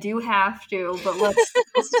idea. I do have to, but let's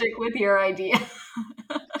stick with your idea.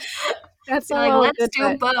 That's like, let's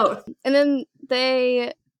do both. And then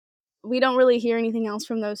we don't really hear anything else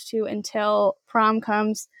from those two until prom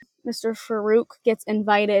comes. Mr. Farouk gets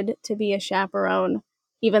invited to be a chaperone,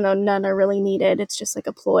 even though none are really needed. It's just like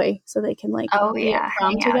a ploy so they can like be at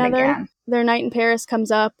prom together. Their night in Paris comes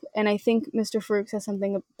up, and I think Mr. Farouk says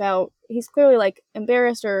something about, he's clearly like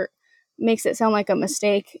embarrassed or makes it sound like a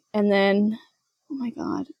mistake. And then, oh my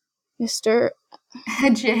God, Mr.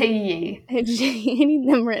 Ajayi. I need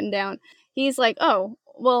them written down. He's like, oh,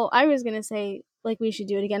 well, I was going to say, like, we should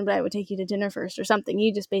do it again, but I would take you to dinner first or something.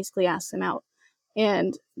 You just basically ask them out.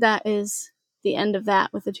 And that is the end of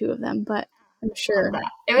that with the two of them. But I'm sure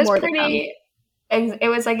it was pretty, it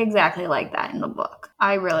was like exactly like that in the book.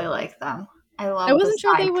 I really like them. I wasn't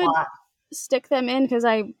sure they would stick them in because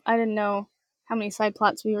I didn't know how many side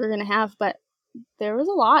plots we were going to have, but there was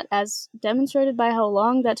a lot, as demonstrated by how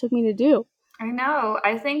long that took me to do. I know.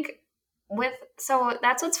 I think so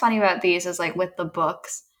that's what's funny about these is like with the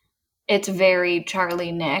books, it's very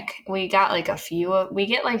Charlie Nick. We got like we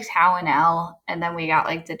get like Tao and Elle, and then we got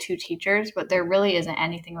like the two teachers, but there really isn't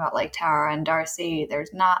anything about like Tara and Darcy.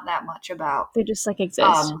 There's not that much about. They just like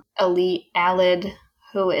exist. Alid,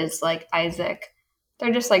 who is like Isaac.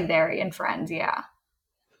 They're just like there and friends, yeah.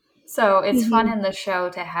 So it's fun in the show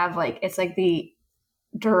to have like, it's like the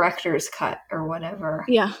director's cut or whatever.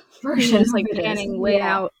 Yeah. Version just like panning way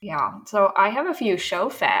out. Yeah. So I have a few show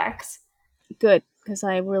facts. Good, because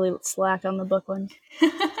I really slacked on the book one.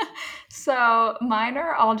 So mine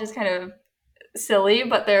are all just kind of silly,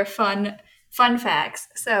 but they're fun facts.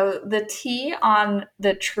 So the T on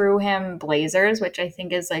the Trueham Blazers, which I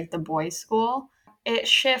think is like the boys' school, it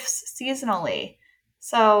shifts seasonally.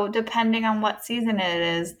 So depending on what season it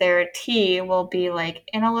is, their tea will be like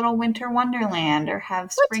in a little winter wonderland or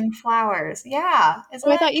have spring flowers. Yeah.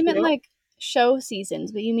 I thought you meant like show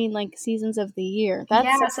seasons, but you mean like seasons of the year.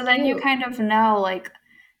 That's so then you kind of know, like,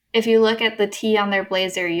 if you look at the tea on their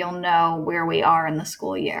blazer, you'll know where we are in the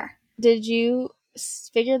school year. Did you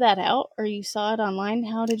figure that out, or you saw it online?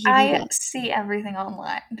 How did you do I that? see everything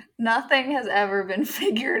online. Nothing has ever been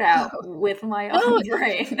figured out with my No, own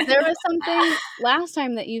brain. there was something last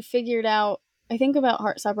time that you figured out, I think about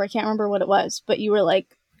Heartstopper. I can't remember what it was, but you were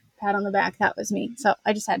like, pat on the back, that was me. So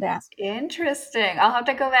I just had to ask. Interesting. I'll have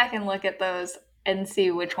to go back and look at those and see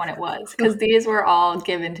which one it was, because these were all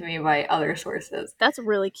given to me by other sources. That's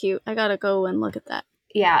really cute. I gotta go and look at that.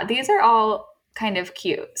 Yeah, these are all kind of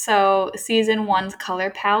cute. So season 1's color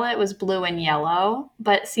palette was blue and yellow,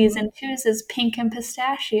 but season 2's is pink and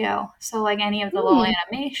pistachio. So like any of the little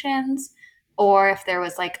animations, or if there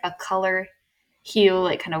was like a color hue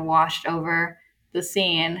like kind of washed over the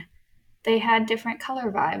scene, they had different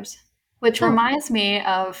color vibes, which reminds me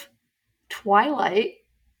of Twilight.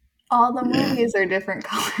 All the movies are different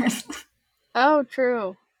colors. Oh,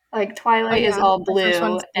 true. Like Twilight is all The first blue,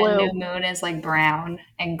 one's and blue. New Moon is like brown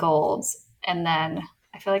and golds, and then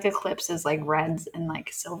I feel like Eclipse is like reds and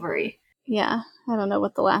like silvery. Yeah, I don't know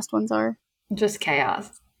what the last ones are. Just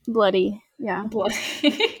chaos. Bloody, yeah.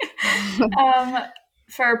 Bloody.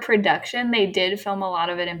 For production, they did film a lot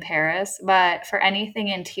of it in Paris, but for anything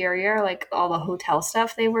interior, like all the hotel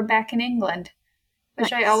stuff, they were back in England,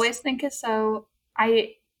 which I always think is so.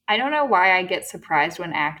 I don't know why I get surprised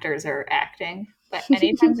when actors are acting, but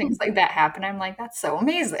anytime things like that happen, I'm like, that's so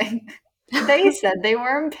amazing. They said they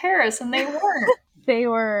were in Paris and they weren't. They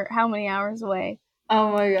were how many hours away?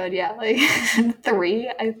 Oh my god, yeah, like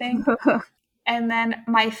 3, I think. And then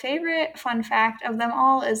my favorite fun fact of them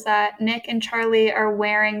all is that Nick and Charlie are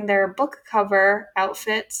wearing their book cover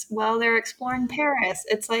outfits while they're exploring Paris.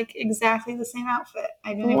 It's like exactly the same outfit.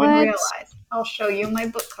 I didn't even realize. I'll show you my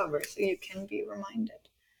book cover so you can be reminded.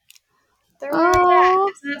 They're wearing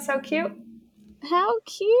that. Isn't that so cute? How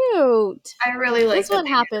cute. I really like That's what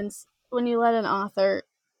happens when you let an author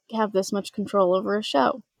have this much control over a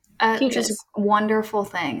show. Just wonderful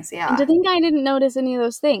things, yeah. And to think I didn't notice any of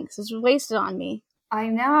those things is wasted on me. I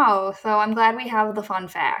know. So I'm glad we have the fun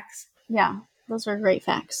facts. Yeah, those are great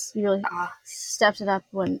facts. You really stepped it up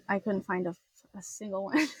when I couldn't find a single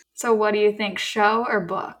one. So what do you think, show or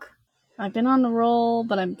book? I've been on the roll,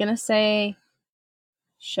 but I'm going to say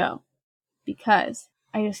show. Because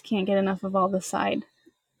I just can't get enough of all the side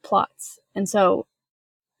plots. And so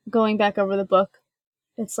going back over the book,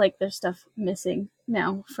 it's like there's stuff missing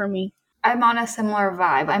now for me. I'm on a similar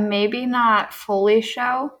vibe. I'm maybe not fully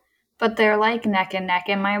show, but they're like neck and neck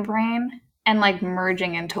in my brain and like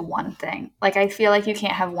merging into one thing. Like I feel like you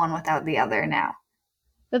can't have one without the other now.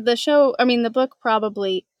 But the book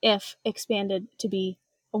probably, if expanded to be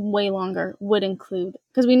way longer, would include,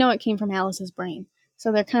 because we know it came from Alice's brain.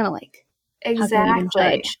 So they're kind of like, exactly. How can we even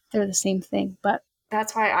judge? They're the same thing, but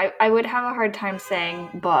that's why I would have a hard time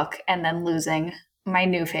saying book and then losing my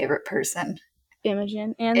new favorite person,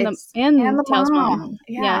 Imogen and the Tails mom.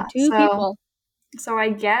 Yeah, two people. So I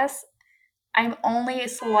guess I'm only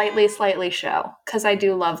slightly show because I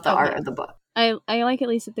do love the art of the book. I like at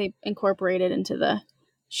least that they incorporate it into the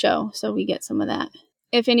show, so we get some of that.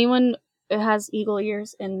 If anyone has eagle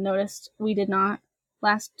ears and noticed, we did not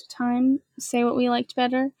last time say what we liked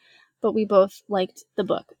better, but we both liked the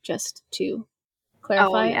book. Just to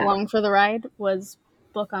clarify, Along for the Ride was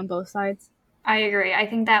book on both sides. I agree. I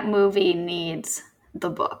think that movie needs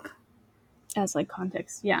the book as like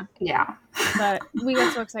context. Yeah. Yeah. But we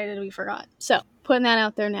got so excited we forgot. So putting that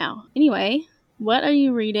out there now. Anyway, what are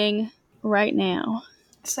you reading right now?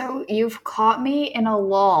 So you've caught me in a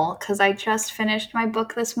lull because I just finished my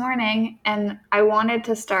book this morning and I wanted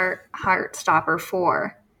to start Heartstopper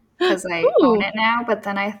 4 because I own it now, but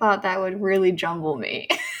then I thought that would really jumble me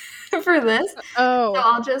for this. So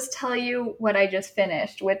I'll just tell you what I just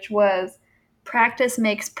finished, which was Practice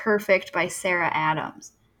Makes Perfect by Sarah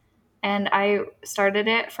Adams. And I started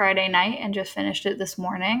it Friday night and just finished it this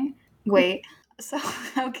morning. Wait.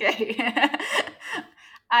 Okay.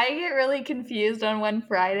 I get really confused on when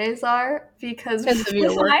Fridays are because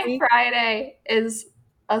my Friday is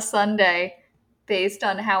a Sunday based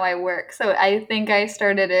on how I work. So I think I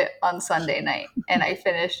started it on Sunday night and I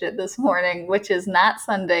finished it this morning, which is not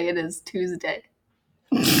Sunday, it is Tuesday.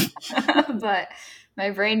 But my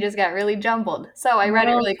brain just got really jumbled. So I read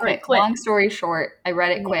it really quick. Long story short, I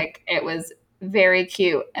read it quick. It was very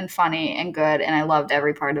cute and funny and good, and I loved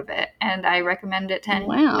every part of it. And I recommend it to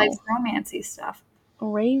anyone who likes romancy stuff.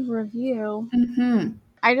 Rave review. Mm-hmm.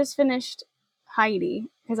 I just finished Heidi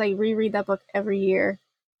because I reread that book every year.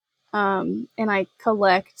 And I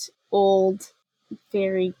collect old,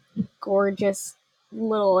 very gorgeous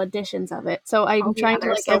little editions of it. So I'm trying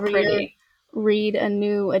to every year read a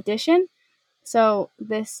new edition. So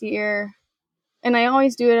this year, and I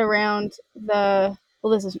always do it around the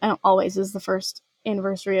well, this is always is the first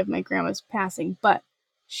anniversary of my grandma's passing, but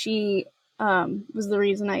she was the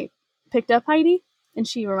reason I picked up Heidi, and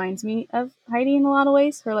she reminds me of Heidi in a lot of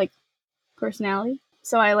ways, her like personality.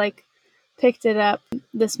 So I like picked it up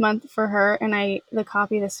this month for her, and the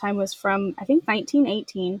copy this time was from I think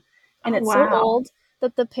 1918, and it's so old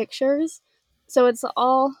that the pictures, so it's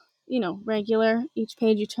all, you know, regular, each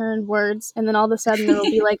page you turn words, and then all of a sudden there will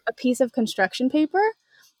be like a piece of construction paper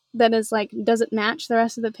that is like doesn't match the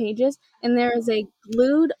rest of the pages, and there is a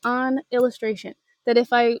glued on illustration that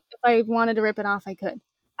if I wanted to rip it off I could.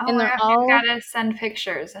 Oh, and they're all, you've got to send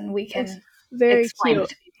pictures and we can very explain cute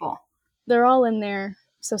to people. They're all in there,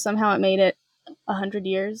 so somehow it made it 100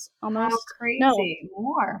 years almost. How crazy. No,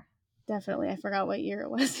 more. Definitely. I forgot what year it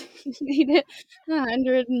was. Made it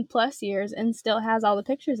 100 plus years and still has all the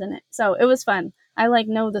pictures in it. So it was fun. I like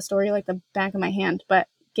know the story like the back of my hand, but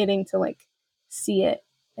getting to like see it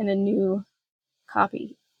in a new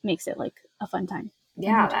copy makes it like a fun time.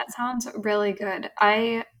 Yeah, that sounds really good.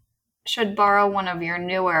 I should borrow one of your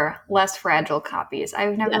newer, less fragile copies.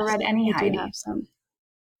 I've never read any Heidi. Have some.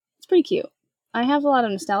 It's pretty cute. I have a lot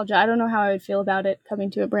of nostalgia. I don't know how I would feel about it coming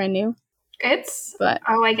to it brand new.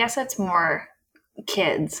 I guess it's more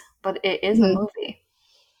kids, but it is a movie.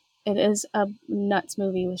 It is a nuts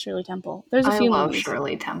movie with Shirley Temple. There's a few movies. I love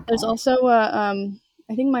Shirley Temple. There's also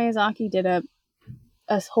I think Miyazaki did a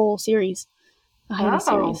whole series, a Heidi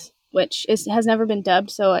series, which has never been dubbed,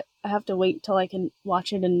 so I have to wait till I can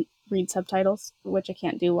watch it and read subtitles, which I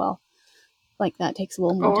can't do well. Like that takes a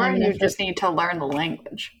little more time. Or you just need to learn the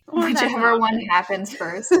language. Whichever one happens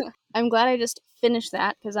first. I'm glad I just finished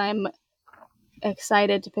that because I'm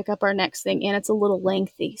excited to pick up our next thing, and it's a little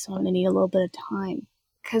lengthy, so I'm going to need a little bit of time.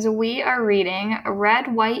 Because we are reading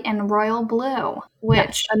Red, White, and Royal Blue,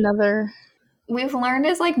 which another we've learned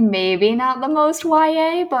is like maybe not the most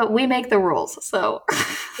YA, but we make the rules, so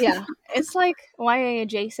yeah, it's like YA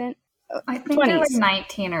adjacent. I think 20s. They're like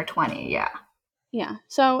 19 or 20, yeah. Yeah,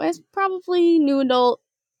 so it's probably new adult.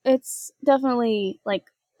 It's definitely like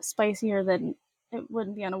spicier than it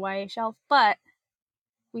wouldn't be on a YA shelf, but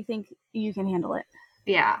we think you can handle it.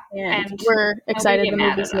 Yeah, and we're excited the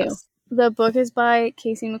movie's new. The book is by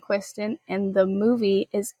Casey McQuiston, and the movie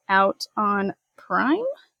is out on Prime?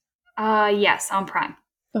 Yes, on Prime.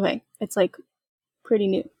 Okay, it's like pretty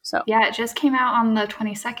new. So yeah, it just came out on the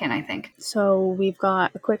 22nd, I think. So we've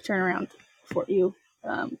got a quick turnaround for you,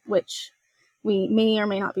 which we may or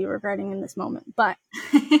may not be regretting in this moment, but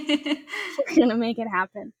we're gonna make it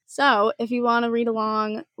happen. So if you want to read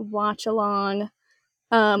along, watch along,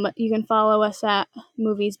 you can follow us at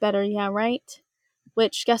Movies Better Yeah Right.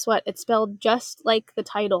 Which, guess what? It's spelled just like the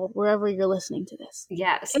title wherever you're listening to this.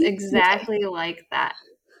 Yes, exactly like that.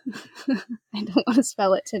 I don't want to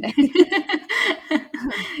spell it today.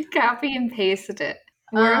 Copy and paste it.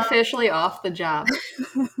 We're officially off the job.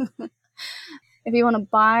 If you want to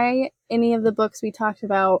buy any of the books we talked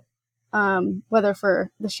about, whether for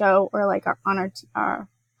the show or like on our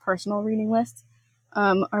personal reading list,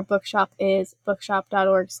 our bookshop is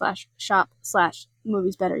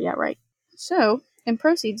bookshop.org/shop/movies better yet right. So, and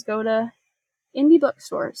proceeds go to indie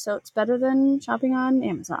bookstores, so it's better than shopping on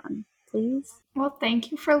Amazon. Please. Well,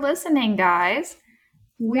 thank you for listening, guys.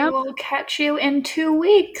 We will catch you in 2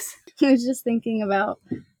 weeks. I was just thinking about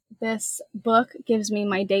this book gives me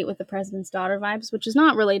My Date with the President's Daughter vibes, which is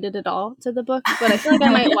not related at all to the book, but I feel like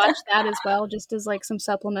I might watch that as well, just as like some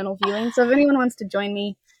supplemental viewing. So if anyone wants to join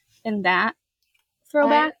me in that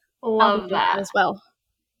throwback, love that as well.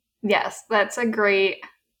 Yes, that's a great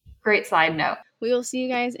side note. We will see you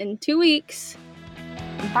guys in 2 weeks.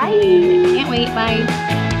 Bye. Can't wait. Bye.